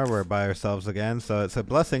anymore. We're by ourselves again, so it's a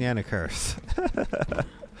blessing and a curse.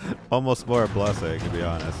 Almost more a blessing, to be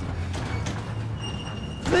honest.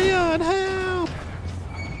 Leon, help!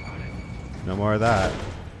 No more of that.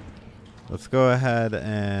 Let's go ahead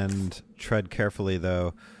and tread carefully,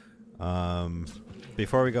 though.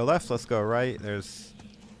 Before we go left, let's go right. There's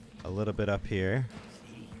a little bit up here.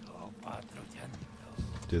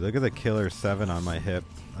 Dude, look at the Killer 7 on my hip.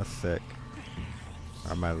 That's sick.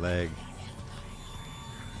 On my leg.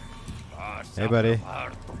 Hey, buddy.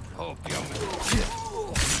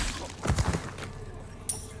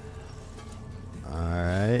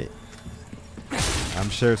 Alright. I'm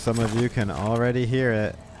sure some of you can already hear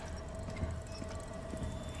it.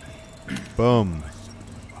 Boom.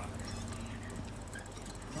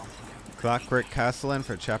 Clockwork Castellan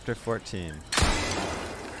for Chapter 14.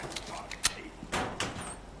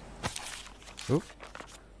 Oop.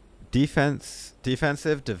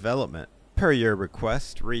 Defensive development. Per your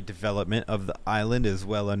request, redevelopment of the island is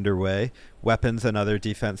well underway. Weapons and other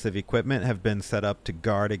defensive equipment have been set up to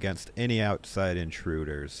guard against any outside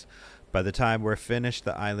intruders. By the time we're finished,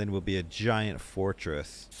 the island will be a giant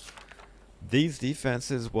fortress. These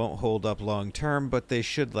defenses won't hold up long term, but they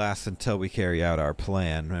should last until we carry out our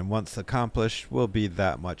plan, and once accomplished, we'll be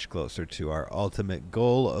that much closer to our ultimate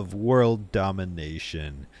goal of world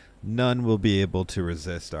domination. None will be able to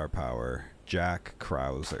resist our power. Jack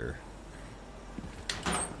Krauser.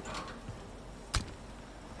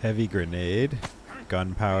 Heavy grenade.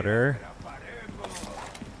 Gunpowder.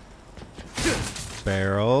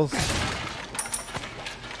 Barrels.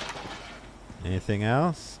 Anything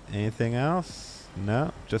else? Anything else?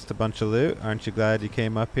 No, just a bunch of loot. Aren't you glad you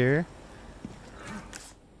came up here?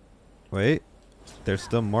 Wait, there's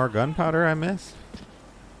still more gunpowder I missed?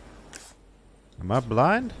 Am I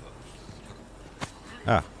blind?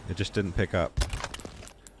 Ah, it just didn't pick up.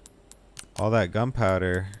 All that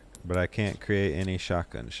gunpowder, but I can't create any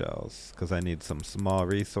shotgun shells because I need some small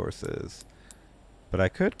resources. But I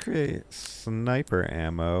could create sniper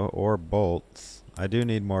ammo or bolts. I do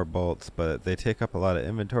need more bolts, but they take up a lot of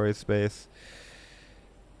inventory space.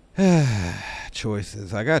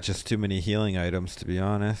 Choices. I got just too many healing items, to be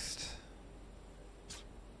honest.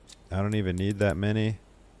 I don't even need that many.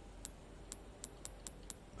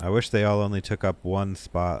 I wish they all only took up one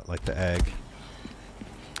spot, like the egg.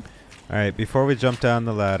 Alright, before we jump down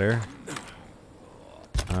the ladder,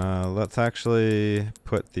 let's actually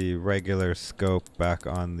put the regular scope back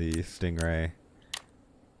on the Stingray.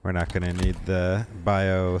 We're not going to need the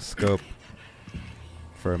bio scope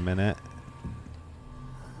for a minute.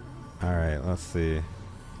 Alright, let's see.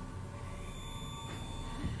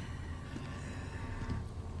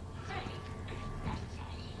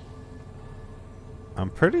 I'm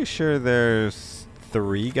pretty sure there's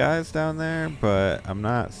 3 guys down there, but I'm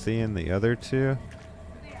not seeing the other 2.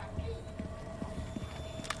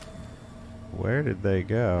 Where did they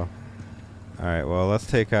go? Alright, well, let's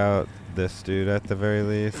take out this dude at the very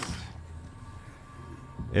least.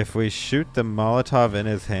 If we shoot the Molotov in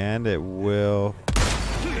his hand, it will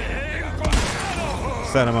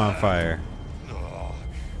set him on fire.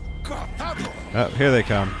 Oh, here they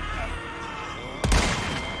come.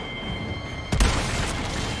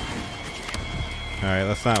 Alright,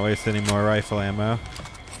 let's not waste any more rifle ammo.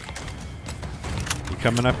 You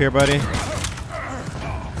coming up here, buddy?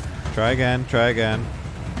 Try again, try again.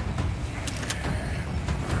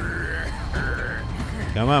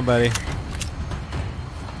 Come on, buddy.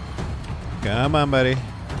 Come on, buddy.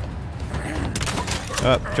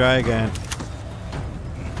 Up, try again.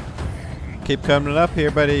 Keep coming up here,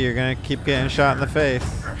 buddy. You're gonna keep getting shot in the face.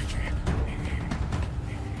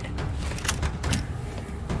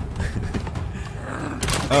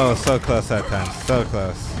 Oh, so close that time. So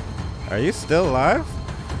close. Are you still alive?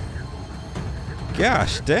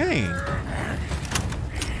 Gosh, dang.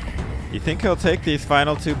 You think he'll take these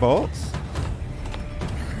final 2 bolts?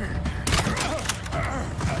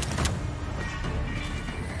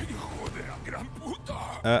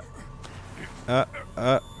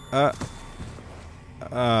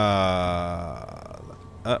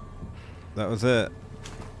 That was it.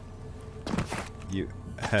 You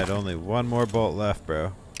had only 1 more bolt left,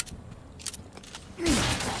 bro.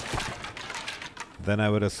 Then I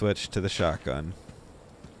would have switched to the shotgun.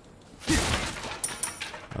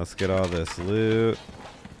 Let's get all this loot.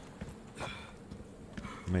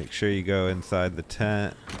 Make sure you go inside the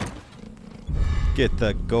tent. Get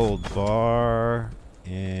the gold bar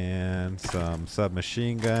and some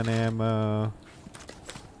submachine gun ammo.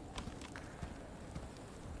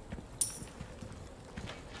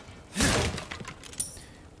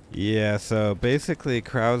 Yeah, so basically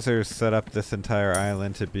Krauser set up this entire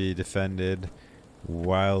island to be defended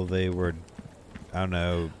while they were, I don't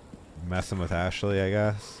know, messing with Ashley, I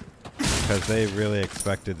guess. Because they really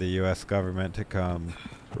expected the US government to come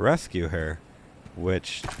rescue her,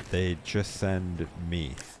 which they just send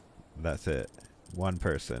me. That's it. 1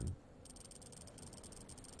 person.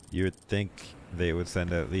 You would think they would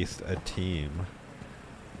send at least a team.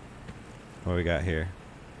 What we got here?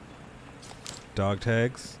 Dog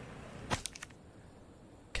tags.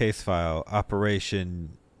 Case file.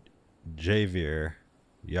 Operation Javier.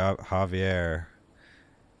 Javier.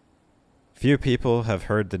 Few people have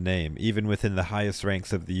heard the name, even within the highest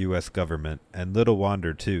ranks of the U.S. government, and little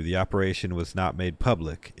wonder, too, the operation was not made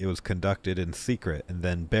public. It was conducted in secret and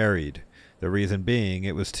then buried. The reason being,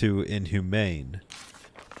 it was too inhumane.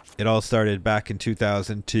 It all started back in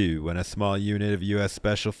 2002, when a small unit of U.S.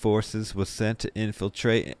 Special Forces was sent to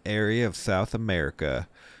infiltrate an area of South America.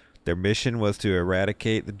 Their mission was to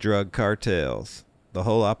eradicate the drug cartels. The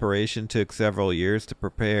whole operation took several years to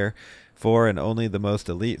prepare for, and only the most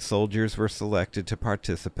elite soldiers were selected to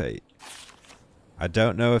participate. I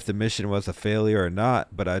don't know if the mission was a failure or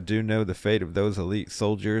not, but I do know the fate of those elite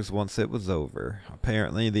soldiers once it was over.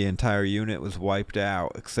 Apparently, the entire unit was wiped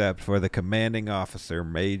out, except for the commanding officer,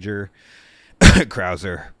 Major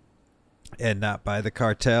Krauser. And not by the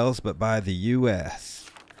cartels, but by the U.S.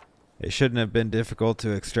 It shouldn't have been difficult to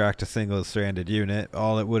extract a single stranded unit.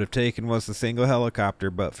 All it would have taken was a single helicopter,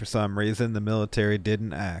 but for some reason the military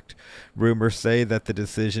didn't act. Rumors say that the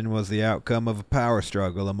decision was the outcome of a power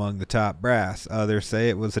struggle among the top brass. Others say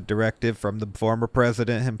it was a directive from the former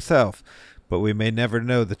president himself, but we may never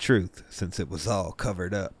know the truth, since it was all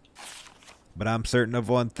covered up. But I'm certain of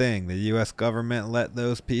one thing: the U.S. government let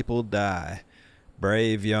those people die.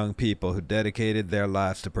 Brave young people who dedicated their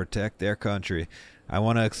lives to protect their country. I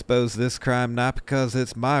want to expose this crime not because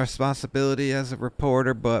it's my responsibility as a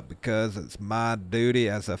reporter, but because it's my duty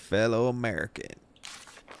as a fellow American.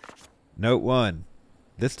 Note 1.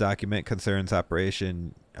 This document concerns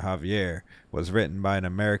Operation Javier. Was written by an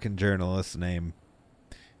American journalist named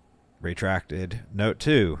Retracted. Note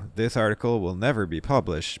 2. This article will never be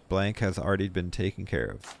published. Blank has already been taken care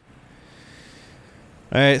of.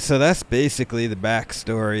 Alright, so that's basically the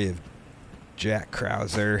backstory of Jack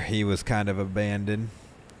Krauser. He was kind of abandoned.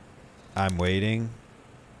 I'm waiting.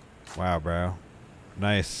 Wow, bro.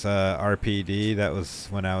 Nice RPD. That was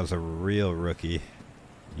when I was a real rookie.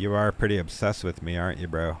 You are pretty obsessed with me, aren't you,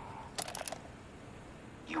 bro?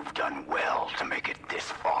 You've done well to make it this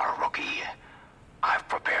far, rookie. I've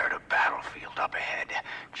prepared a battlefield up ahead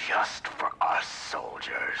just for us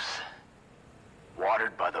soldiers.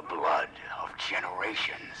 Watered by the blood of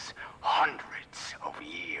generations, hundreds of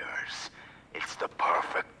years. It's the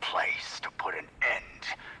perfect place to put an end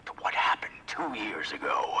to what happened 2 years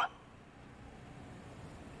ago.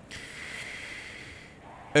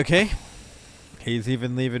 Okay. He's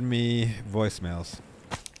even leaving me voicemails.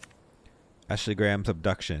 Ashley Graham's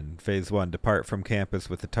abduction. Phase 1. Depart from campus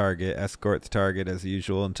with the target. Escort the target as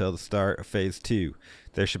usual until the start of Phase 2.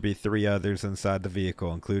 There should be 3 others inside the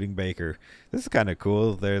vehicle, including Baker. This is kind of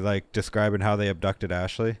cool. They're like describing how they abducted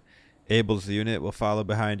Ashley. Abel's unit will follow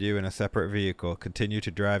behind you in a separate vehicle. Continue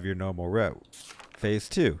to drive your normal route. Phase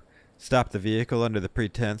 2. Stop the vehicle under the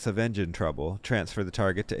pretense of engine trouble. Transfer the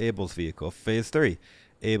target to Abel's vehicle. Phase 3.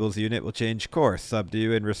 Abel's unit will change course.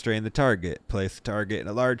 Subdue and restrain the target. Place the target in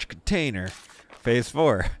a large container. Phase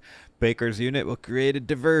 4. Baker's unit will create a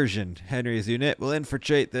diversion. Henry's unit will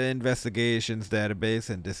infiltrate the investigations database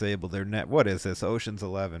and disable their net. What is this? Ocean's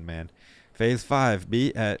 11, man. Phase 5,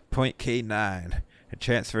 be at point K9 and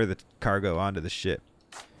transfer the cargo onto the ship.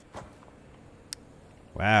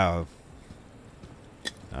 Wow.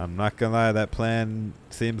 I'm not gonna lie, that plan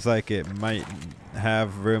seems like it might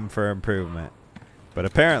have room for improvement. But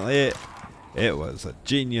apparently it was a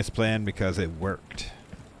genius plan because it worked.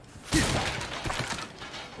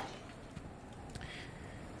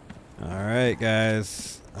 Alright,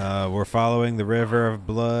 guys. We're following the river of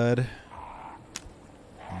blood.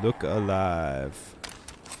 Look alive.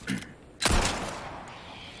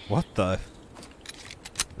 What the?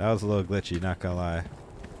 That was a little glitchy, not gonna lie.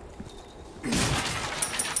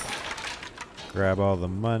 Grab all the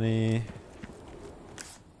money.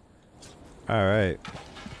 Alright.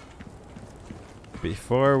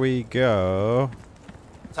 Before we go,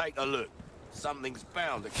 Take a look. Something's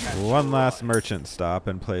bound to catch one your last eye. merchant stop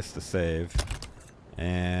and place to save.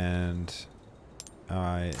 And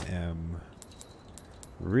I am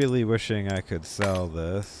really wishing I could sell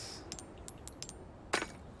this.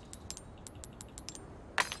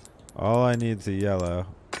 All I need is a yellow.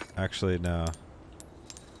 Actually, no.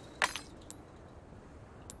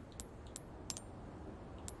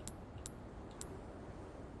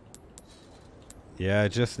 Yeah, I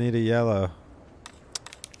just need a yellow.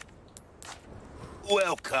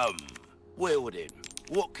 Welcome. Well then,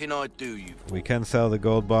 what can I do you for? We can sell the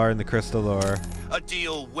gold bar and the crystal ore. A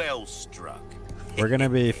deal well struck. We're gonna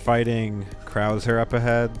be fighting Krauser up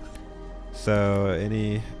ahead. So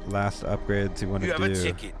any last upgrades you want You to have do, a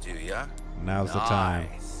ticket, do ya? now's the time.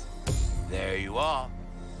 Nice. There you are,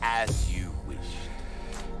 as you wished.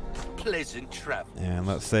 Pleasant travel. And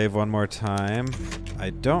let's save one more time.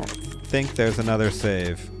 I don't think there's another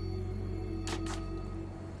save.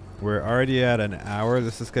 We're already at an hour.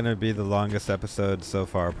 This is going to be the longest episode so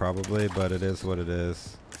far probably, but it is what it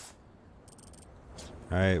is.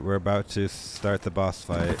 Alright, we're about to start the boss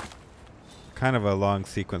fight. Kind of a long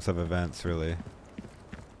sequence of events, really.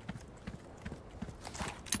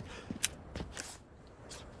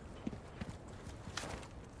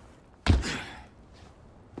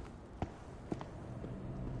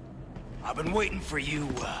 I've been waiting for you,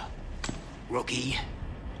 rookie.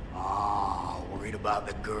 Oh, worried about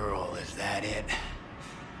the girl, is that it?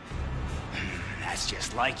 That's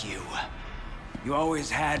just like you. You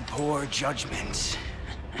always had poor judgment.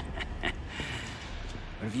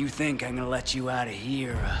 But if you think I'm gonna let you out of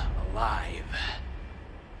here alive,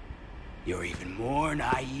 you're even more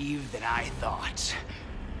naive than I thought.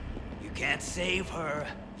 You can't save her.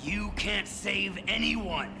 You can't save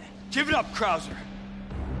anyone. Give it up, Krauser.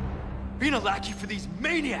 Being a lackey for these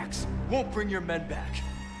maniacs won't bring your men back.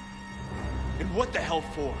 And what the hell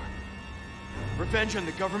for? Revenge on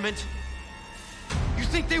the government? You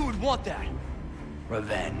think they would want that?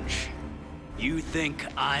 Revenge. You think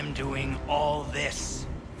I'm doing all this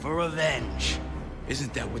for revenge?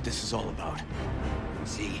 Isn't that what this is all about?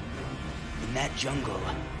 See, in that jungle,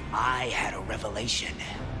 I had a revelation.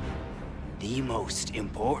 The most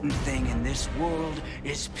important thing in this world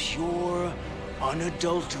is pure,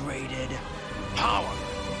 unadulterated power.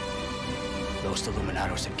 Los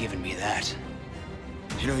Illuminados have given me that.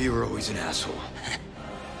 You know you were always an asshole.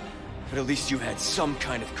 But at least you had some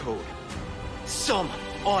kind of code. Some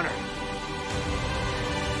honor.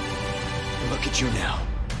 And look at you now.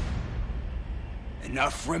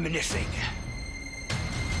 Enough reminiscing.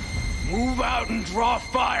 Move out and draw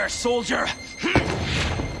fire, soldier!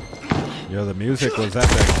 Yo, the music was epic.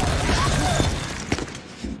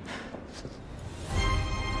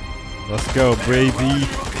 Let's go, Bravey.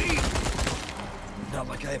 Not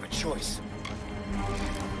like I have a choice.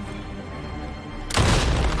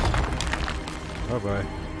 Oh boy.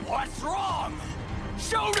 What's wrong?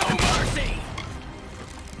 Show no mercy!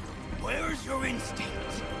 Where's your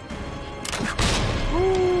instinct?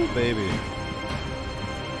 Ooh, baby.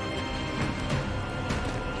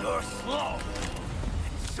 You're slow.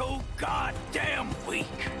 And so goddamn weak.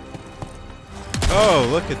 Oh,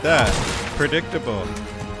 look at that. Predictable.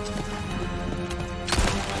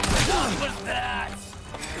 What was that?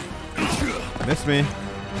 Miss me.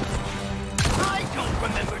 I don't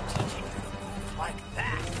remember teaching you to move like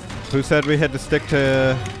that. Who said we had to stick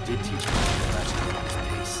to Did teach me that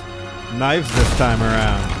pace. knives this time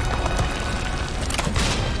around?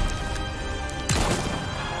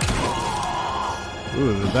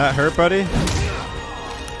 Ooh, did that hurt, buddy?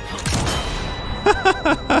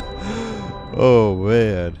 Oh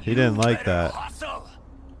man, he didn't like that. Hustle.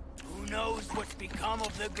 Who knows what's become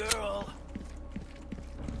of the girl?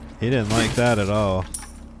 He didn't like that at all.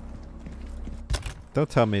 Don't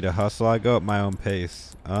tell me to hustle. I go at my own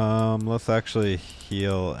pace. Let's actually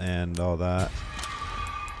heal and all that.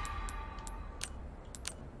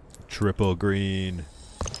 Triple green.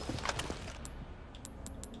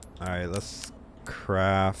 Alright, let's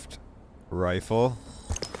craft rifle.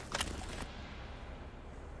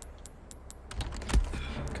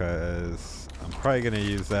 Because I'm probably going to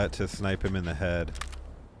use that to snipe him in the head.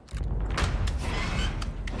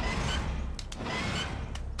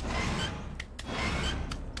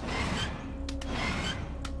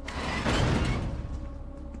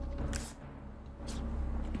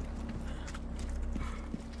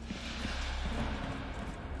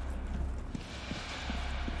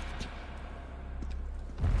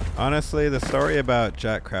 Honestly, the story about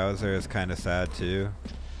Jack Krauser is kind of sad too.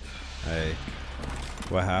 Like,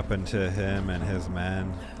 what happened to him and his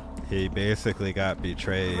men. He basically got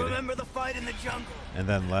betrayed. Remember the fight in the jungle? And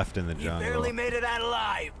then left in the jungle. You barely made it out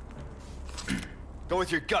alive. Go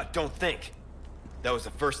with your gut, don't think. That was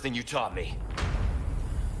the first thing you taught me.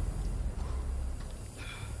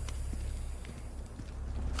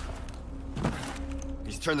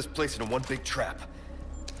 He's turned this place into one big trap.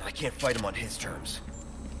 I can't fight him on his terms.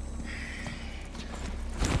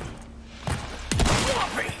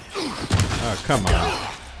 Oh, come on.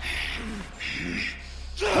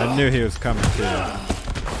 I knew he was coming too.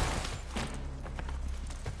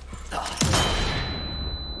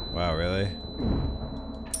 Wow, really?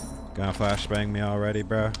 Gonna flashbang me already,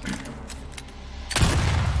 bro?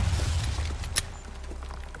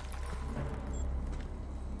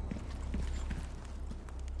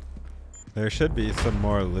 There should be some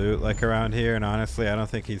more loot like around here, and honestly I don't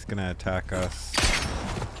think he's gonna attack us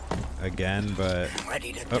again, but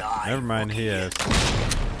oh, never mind, he is.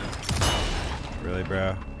 Really,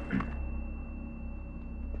 bro?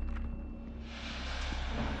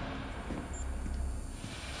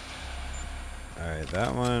 Alright,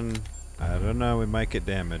 that one, I don't know, we might get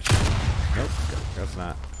damaged. Nope, guess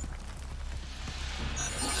not.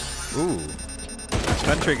 Ooh,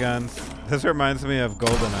 sentry guns. This reminds me of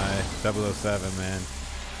GoldenEye 007, man.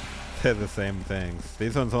 They're the same things.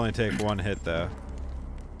 These ones only take one hit though.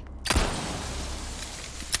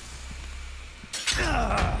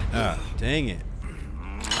 Ah, dang it.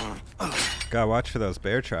 Gotta watch for those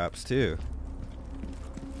bear traps too.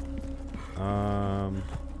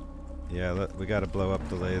 Yeah, we gotta blow up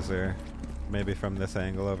the laser. Maybe from this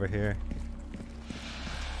angle over here.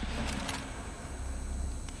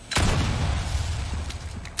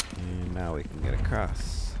 And now we can get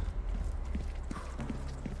across.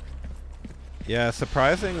 Yeah,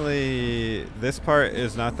 surprisingly, this part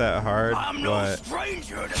is not that hard. I'm no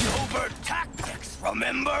stranger to covert tactics,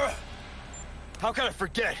 remember? How can I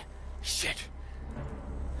forget? Shit.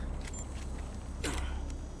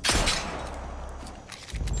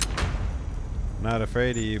 Not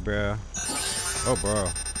afraid of you, bro. Oh, bro.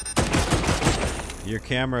 Your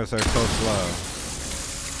cameras are so slow.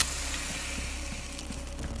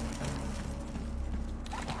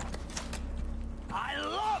 I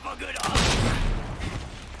love a good hug.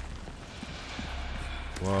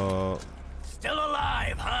 Well... Still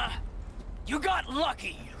alive, huh? You got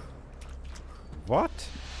lucky. What?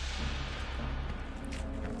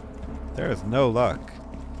 There is no luck.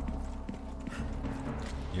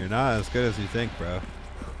 You're not as good as you think, bro.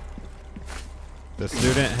 The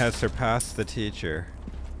student has surpassed the teacher.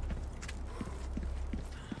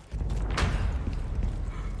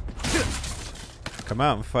 Come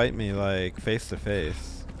out and fight me, like, face to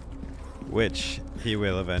face. Which he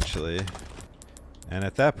will eventually. And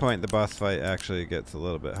at that point, the boss fight actually gets a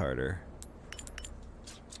little bit harder.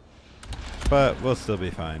 But we'll still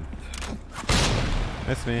be fine.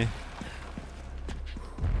 Miss me.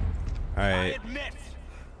 Alright.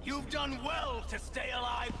 You've done well to stay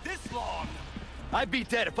alive this long. I'd be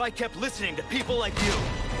dead if I kept listening to people like you.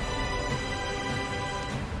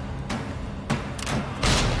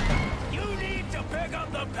 You need to pick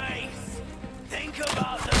up the pace. Think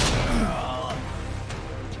about the girl.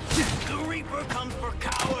 The Reaper comes for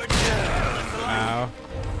cowards. Ow.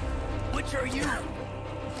 Which are you?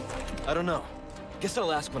 I don't know. Guess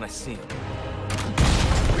I'll ask when I see him.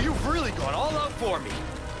 Well, you've really gone all out for me.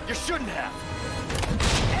 You shouldn't have.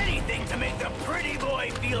 Anything to make the pretty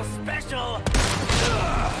boy feel special.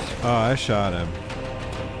 Oh, I shot him.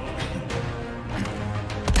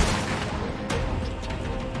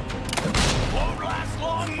 Won't last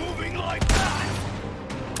long moving like that.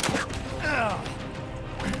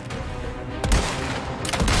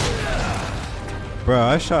 Bro,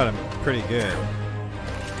 I shot him pretty good.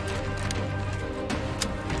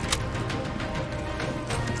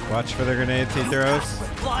 Watch for the grenades he throws.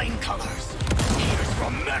 With flying colors. Here's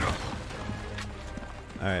from metal.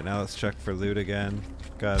 Alright, now let's check for loot again.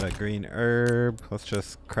 Got a green herb. Let's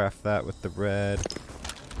just craft that with the red.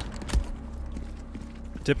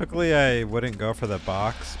 Typically I wouldn't go for the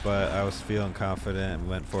box, but I was feeling confident and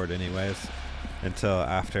went for it anyways. Until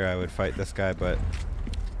after I would fight this guy, but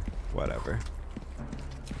whatever.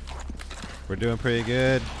 We're doing pretty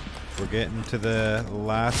good. We're getting to the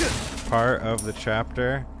last part of the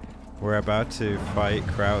chapter. We're about to fight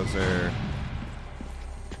Krauser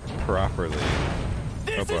properly.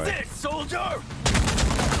 Oh boy. This is it, soldier!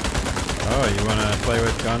 Oh, you wanna play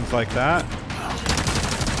with guns like that?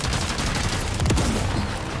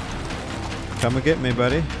 Come and get me,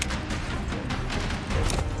 buddy.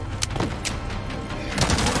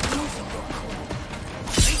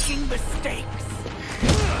 Making mistakes.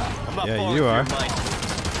 Yeah, you are.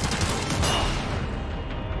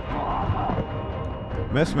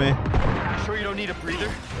 Miss me. Sure you don't need a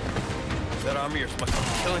breather? That arm of yours must be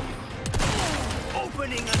killing you.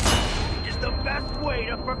 Opening a new is the best way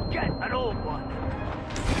to forget an old one.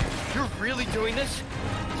 You're really doing this?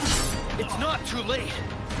 It's not too late.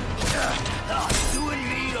 You and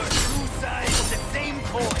me are two sides of the same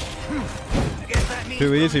coin. I guess that means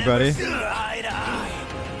Too easy, we'll never buddy. see eye to eye.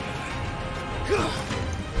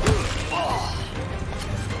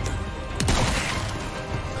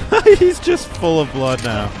 He's just full of blood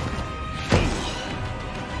now.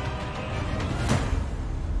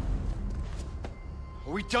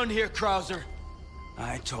 Are we done here, Krauser?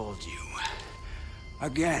 I told you.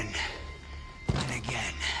 Again. And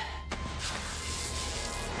again.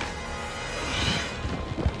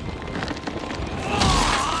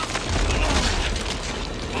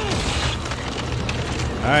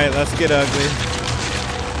 Alright, let's get ugly.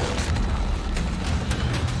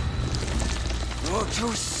 You're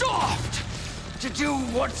too soft to do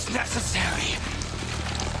what's necessary.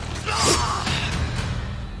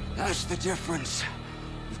 That's the difference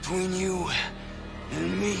between you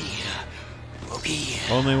and me, rookie.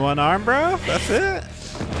 Only one arm, bro? That's it?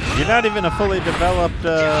 You're not even a fully developed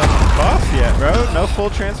boss yet, bro. No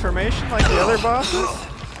full transformation like the other bosses?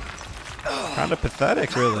 Kinda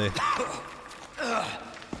pathetic, really.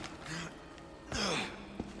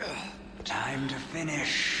 Time to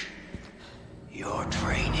finish your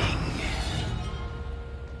training.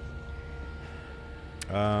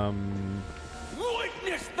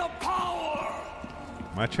 Witness the power!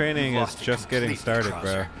 My training is just getting started,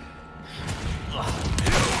 bro.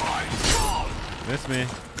 Miss me.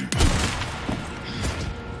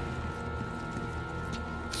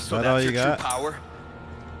 Is that all you got? Power?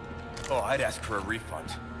 Oh, I'd ask for a refund.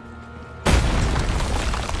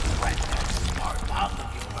 Smart mouth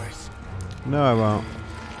of yours. No, I won't.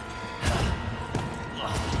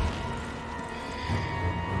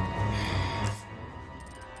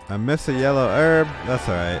 I miss a yellow herb. That's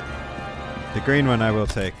alright. The green one I will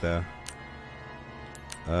take, though.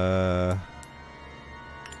 I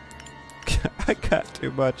got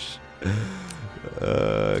too much.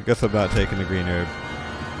 Guess I'm not taking the green herb.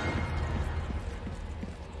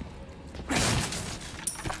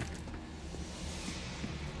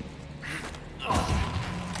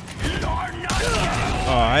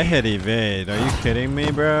 Oh, I hit evade. Are you kidding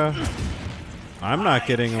me, bro? I'm not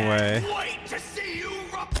getting away.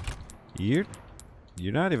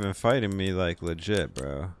 You're not even fighting me like legit,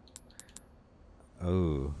 bro.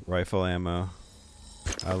 Oh, rifle ammo.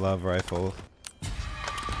 I love rifle.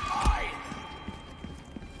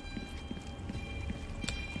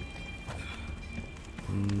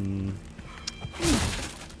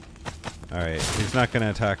 Alright, he's not gonna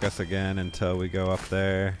attack us again until we go up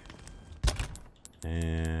there.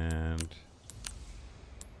 And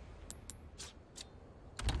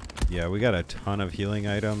yeah, we got a ton of healing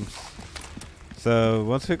items. So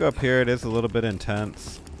once we go up here, it is a little bit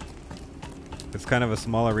intense. It's kind of a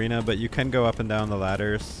small arena, but you can go up and down the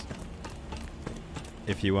ladders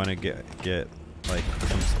if you want to get like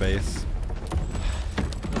some space.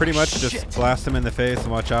 Pretty much just blast him in the face and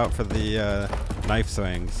watch out for the knife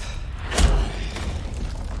swings.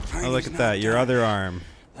 Oh, look at that, your other arm.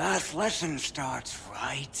 Last lesson starts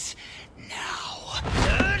right now.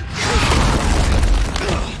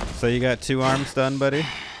 So you got 2 arms done, buddy?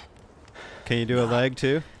 Can you do a leg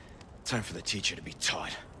too? Time for the teacher to be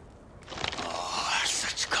taught. Oh,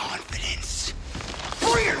 such confidence.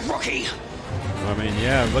 Bring it, rookie! I mean,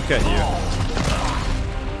 yeah, look at you.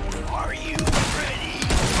 Are you ready?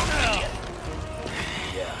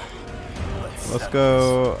 Yeah. Let's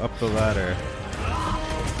go up the ladder.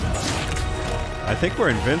 I think we're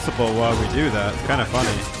invincible while we do that. It's kind of funny.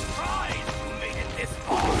 Made it this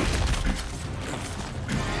far.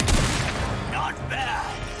 Not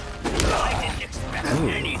bad. I didn't expect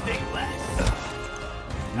anything less.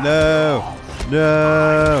 No!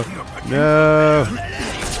 No! No!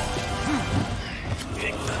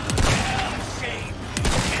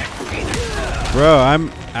 Bro, I'm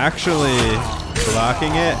actually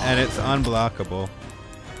blocking it and it's unblockable.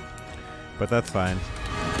 But that's fine.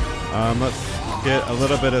 Let's get a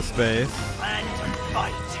little bit of space.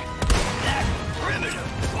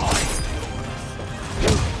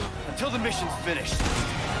 Until the mission's finished,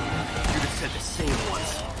 you'd have said the same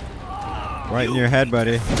ones. Right in your head,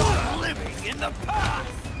 buddy. Living in the past.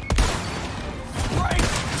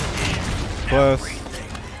 Close.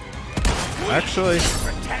 Actually.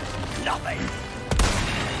 Protect nothing.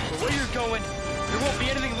 The way you're going, there won't be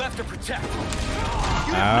anything left to protect.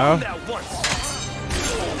 You Ow. known that once.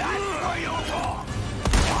 That's where you're wrong.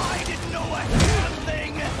 I didn't know a damn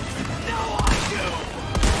thing. Now I do.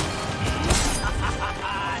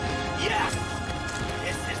 Yes.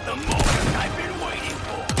 This is the moment I've been waiting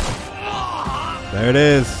for. There it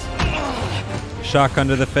is. Shotgun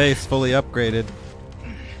to the face, fully upgraded.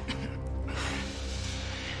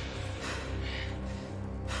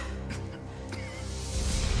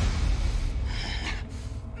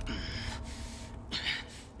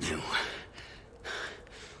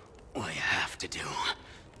 What you have to do.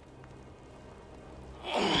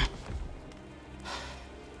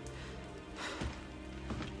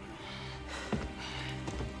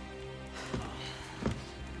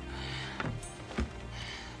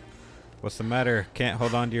 What's the matter? Can't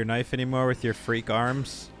hold on to your knife anymore with your freak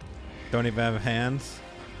arms? Don't even have hands?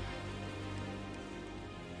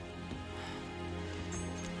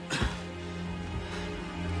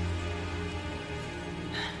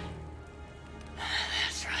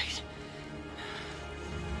 That's right.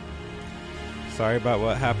 Sorry about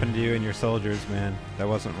what happened to you and your soldiers, man. That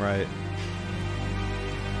wasn't right.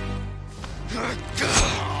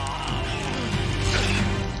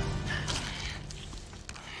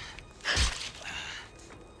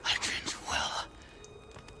 I trained well.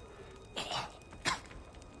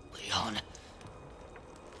 Leon.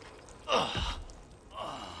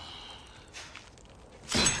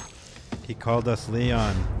 He called us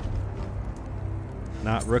Leon,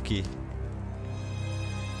 not Rookie.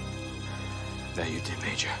 That you did,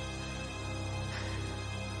 Major.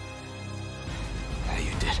 That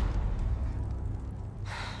you did.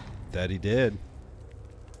 That he did.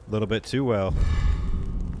 A little bit too well.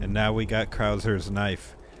 And now we got Krauser's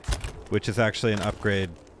knife, which is actually an upgrade.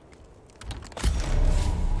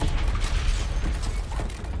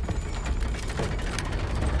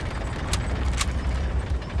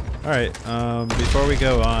 Alright, before we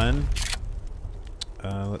go on,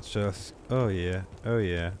 let's just... Oh yeah, oh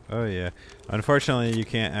yeah, oh yeah. Unfortunately, you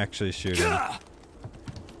can't actually shoot him.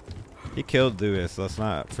 He killed Lewis, let's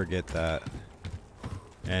not forget that.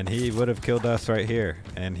 And he would have killed us right here.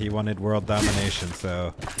 And he wanted world domination,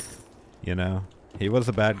 so... You know, he was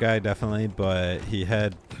a bad guy, definitely, but he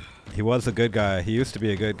was a good guy. He used to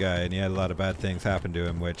be a good guy, and he had a lot of bad things happen to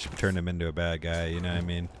him, which turned him into a bad guy, you know what I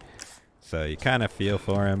mean? So you kind of feel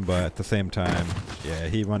for him, but at the same time, yeah,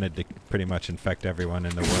 he wanted to pretty much infect everyone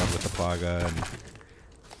in the world with the plaga, and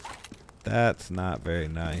that's not very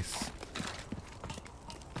nice.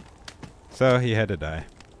 So he had to die.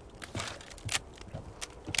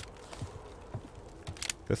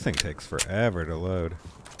 This thing takes forever to load.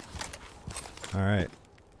 Alright.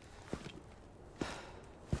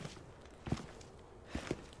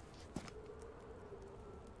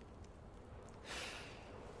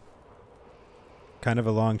 Kind of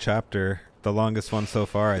a long chapter. The longest one so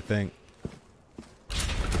far, I think.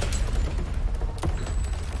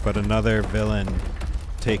 But another villain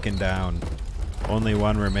taken down. Only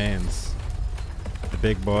one remains. The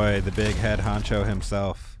big boy, the big head honcho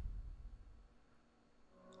himself.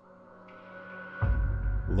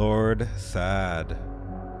 Lord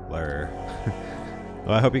Sadler.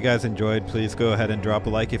 Well, I hope you guys enjoyed. Please go ahead and drop a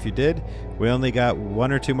like if you did. We only got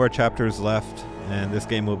 1 or 2 more chapters left, and this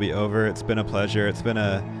game will be over. It's been a pleasure. It's been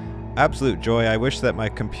a absolute joy. I wish that my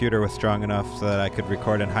computer was strong enough so that I could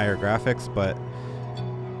record in higher graphics, but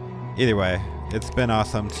either way, it's been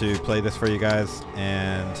awesome to play this for you guys,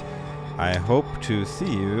 and I hope to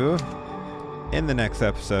see you in the next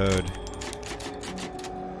episode.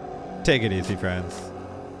 Take it easy, friends.